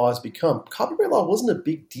copyright law has become. Copyright law wasn't a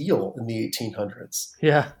big deal in the 1800s.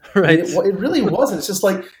 Yeah, right. I mean, it really wasn't. It's just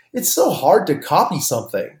like it's so hard to copy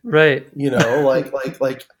something, right?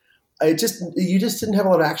 Like you just didn't have a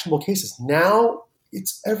lot of actionable cases. Now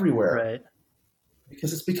it's everywhere, right?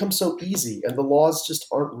 Because it's become so easy, and the laws just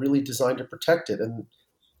aren't really designed to protect it. And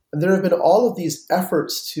there have been all of these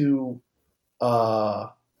efforts to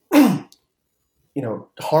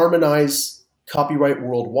harmonize copyright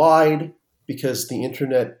worldwide, because the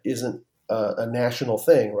internet isn't a national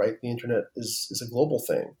thing, right? The internet is a global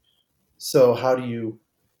thing. So how do you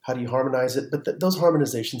harmonize it? But those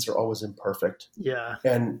harmonizations are always imperfect. Yeah.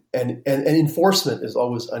 And enforcement is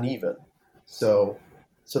always uneven. So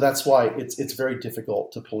that's why it's very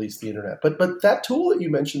difficult to police the internet. But that tool that you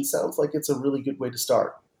mentioned sounds like it's a really good way to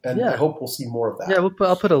start. And I hope we'll see more of that. Yeah,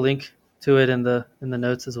 I'll put a link to it in the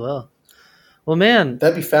notes as well. Well, man,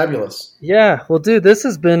 that'd be fabulous. Yeah. Well, dude, this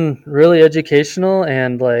has been really educational,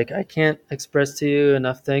 and like, I can't express to you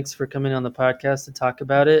enough thanks for coming on the podcast to talk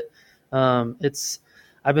about it.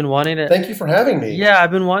 I've been wanting to. Thank you for having me. Yeah,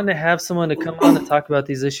 I've been wanting to have someone to come on and talk about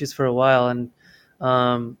these issues for a while, and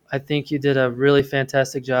I think you did a really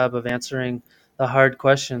fantastic job of answering the hard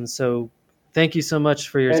questions. So, thank you so much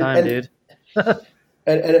for your time, dude.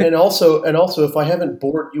 And also, if I haven't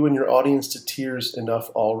bored you and your audience to tears enough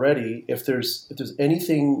already, if there's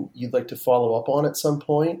anything you'd like to follow up on at some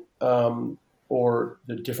point, or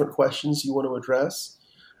the different questions you want to address,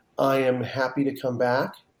 I am happy to come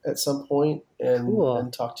back at some point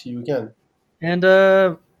and talk to you again. And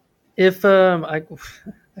if I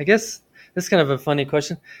guess this is kind of a funny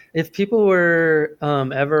question. If people were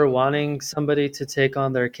ever wanting somebody to take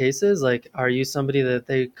on their cases, like, are you somebody that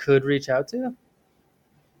they could reach out to?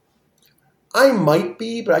 I might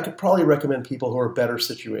be, but I could probably recommend people who are better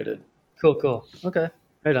situated. Cool. Okay.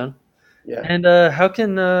 Right on. Yeah. And how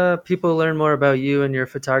can people learn more about you and your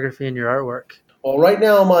photography and your artwork? Well, right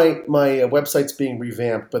now my website's being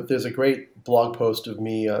revamped, but there's a great blog post of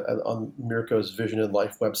me on Mirko's Vision and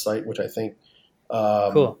Life website, which I think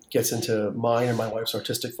gets into mine and my wife's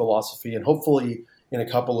artistic philosophy. And hopefully in a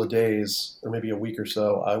couple of days, or maybe a week or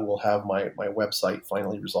so, I will have my website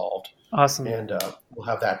finally resolved. Awesome. And we'll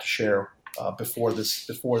have that to share before this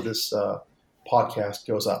podcast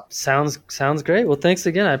goes up. Sounds great. Well, thanks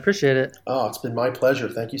again. I appreciate it. Oh, it's been my pleasure.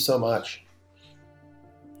 Thank you so much.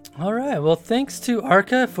 All right. Well, thanks to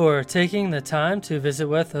Arka for taking the time to visit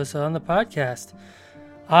with us on the podcast.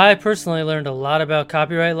 I personally learned a lot about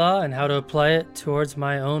copyright law and how to apply it towards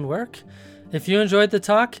my own work. If you enjoyed the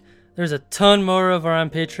talk, there's a ton more over on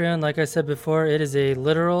Patreon. Like I said before, it is a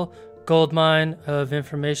literal goldmine of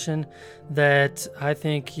information that I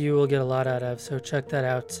think you will get a lot out of, so check that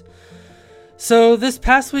out. So this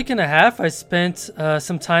past week and a half, I spent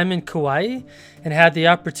some time in Kauai and had the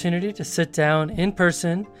opportunity to sit down in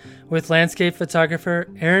person with landscape photographer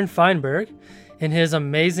Aaron Feinberg in his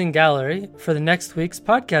amazing gallery for the next week's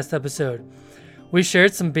podcast episode. We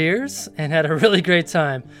shared some beers and had a really great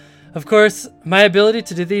time. Of course, my ability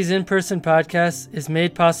to do these in-person podcasts is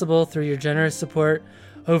made possible through your generous support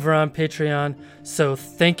over on Patreon, so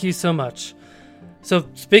thank you so much. So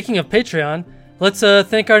speaking of Patreon, let's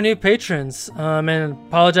thank our new patrons, and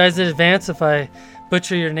apologize in advance if I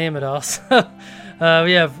butcher your name at all.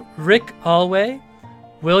 We have Rick Alway,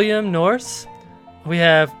 William Norse, we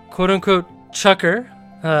have quote-unquote Chucker,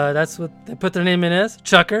 that's what they put their name in as,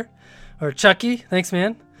 Chucker, or Chucky, thanks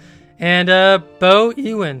man, and Bo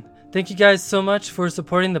Ewan. Thank you guys so much for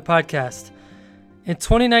supporting the podcast. In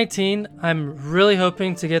 2019, I'm really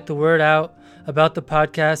hoping to get the word out about the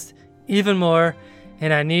podcast even more,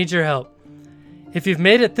 and I need your help. If you've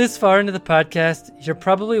made it this far into the podcast, you're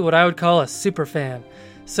probably what I would call a super fan.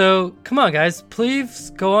 So come on, guys,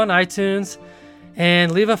 please go on iTunes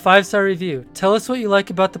and leave a 5-star review. Tell us what you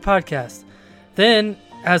like about the podcast. Then,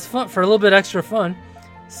 as fun, for a little bit extra fun,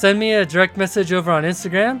 send me a direct message over on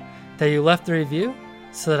Instagram that you left the review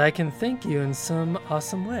so that I can thank you in some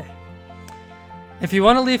awesome way. If you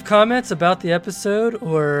want to leave comments about the episode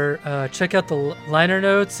or check out the liner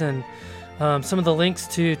notes and some of the links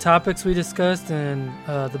to topics we discussed and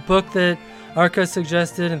the book that Arka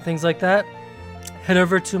suggested and things like that, head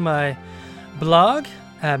over to my blog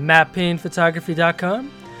at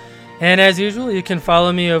mattpaynephotography.com. And as usual, you can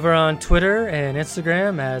follow me over on Twitter and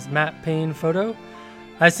Instagram as Matt Payne Photo.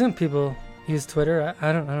 I assume people use Twitter.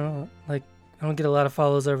 I don't know. Like, I don't get a lot of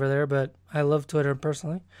follows over there, but I love Twitter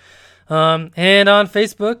personally. And on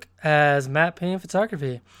Facebook as Matt Payne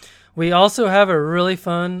Photography. We also have a really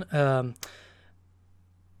fun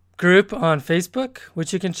group on Facebook,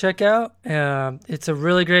 which you can check out. It's a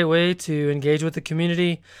really great way to engage with the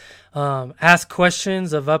community, ask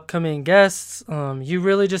questions of upcoming guests. You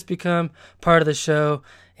really just become part of the show,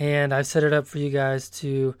 and I've set it up for you guys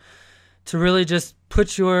to really just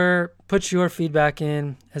put your feedback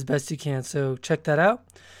in as best you can. So check that out.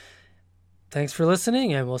 Thanks for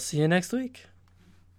listening, and we'll see you next week.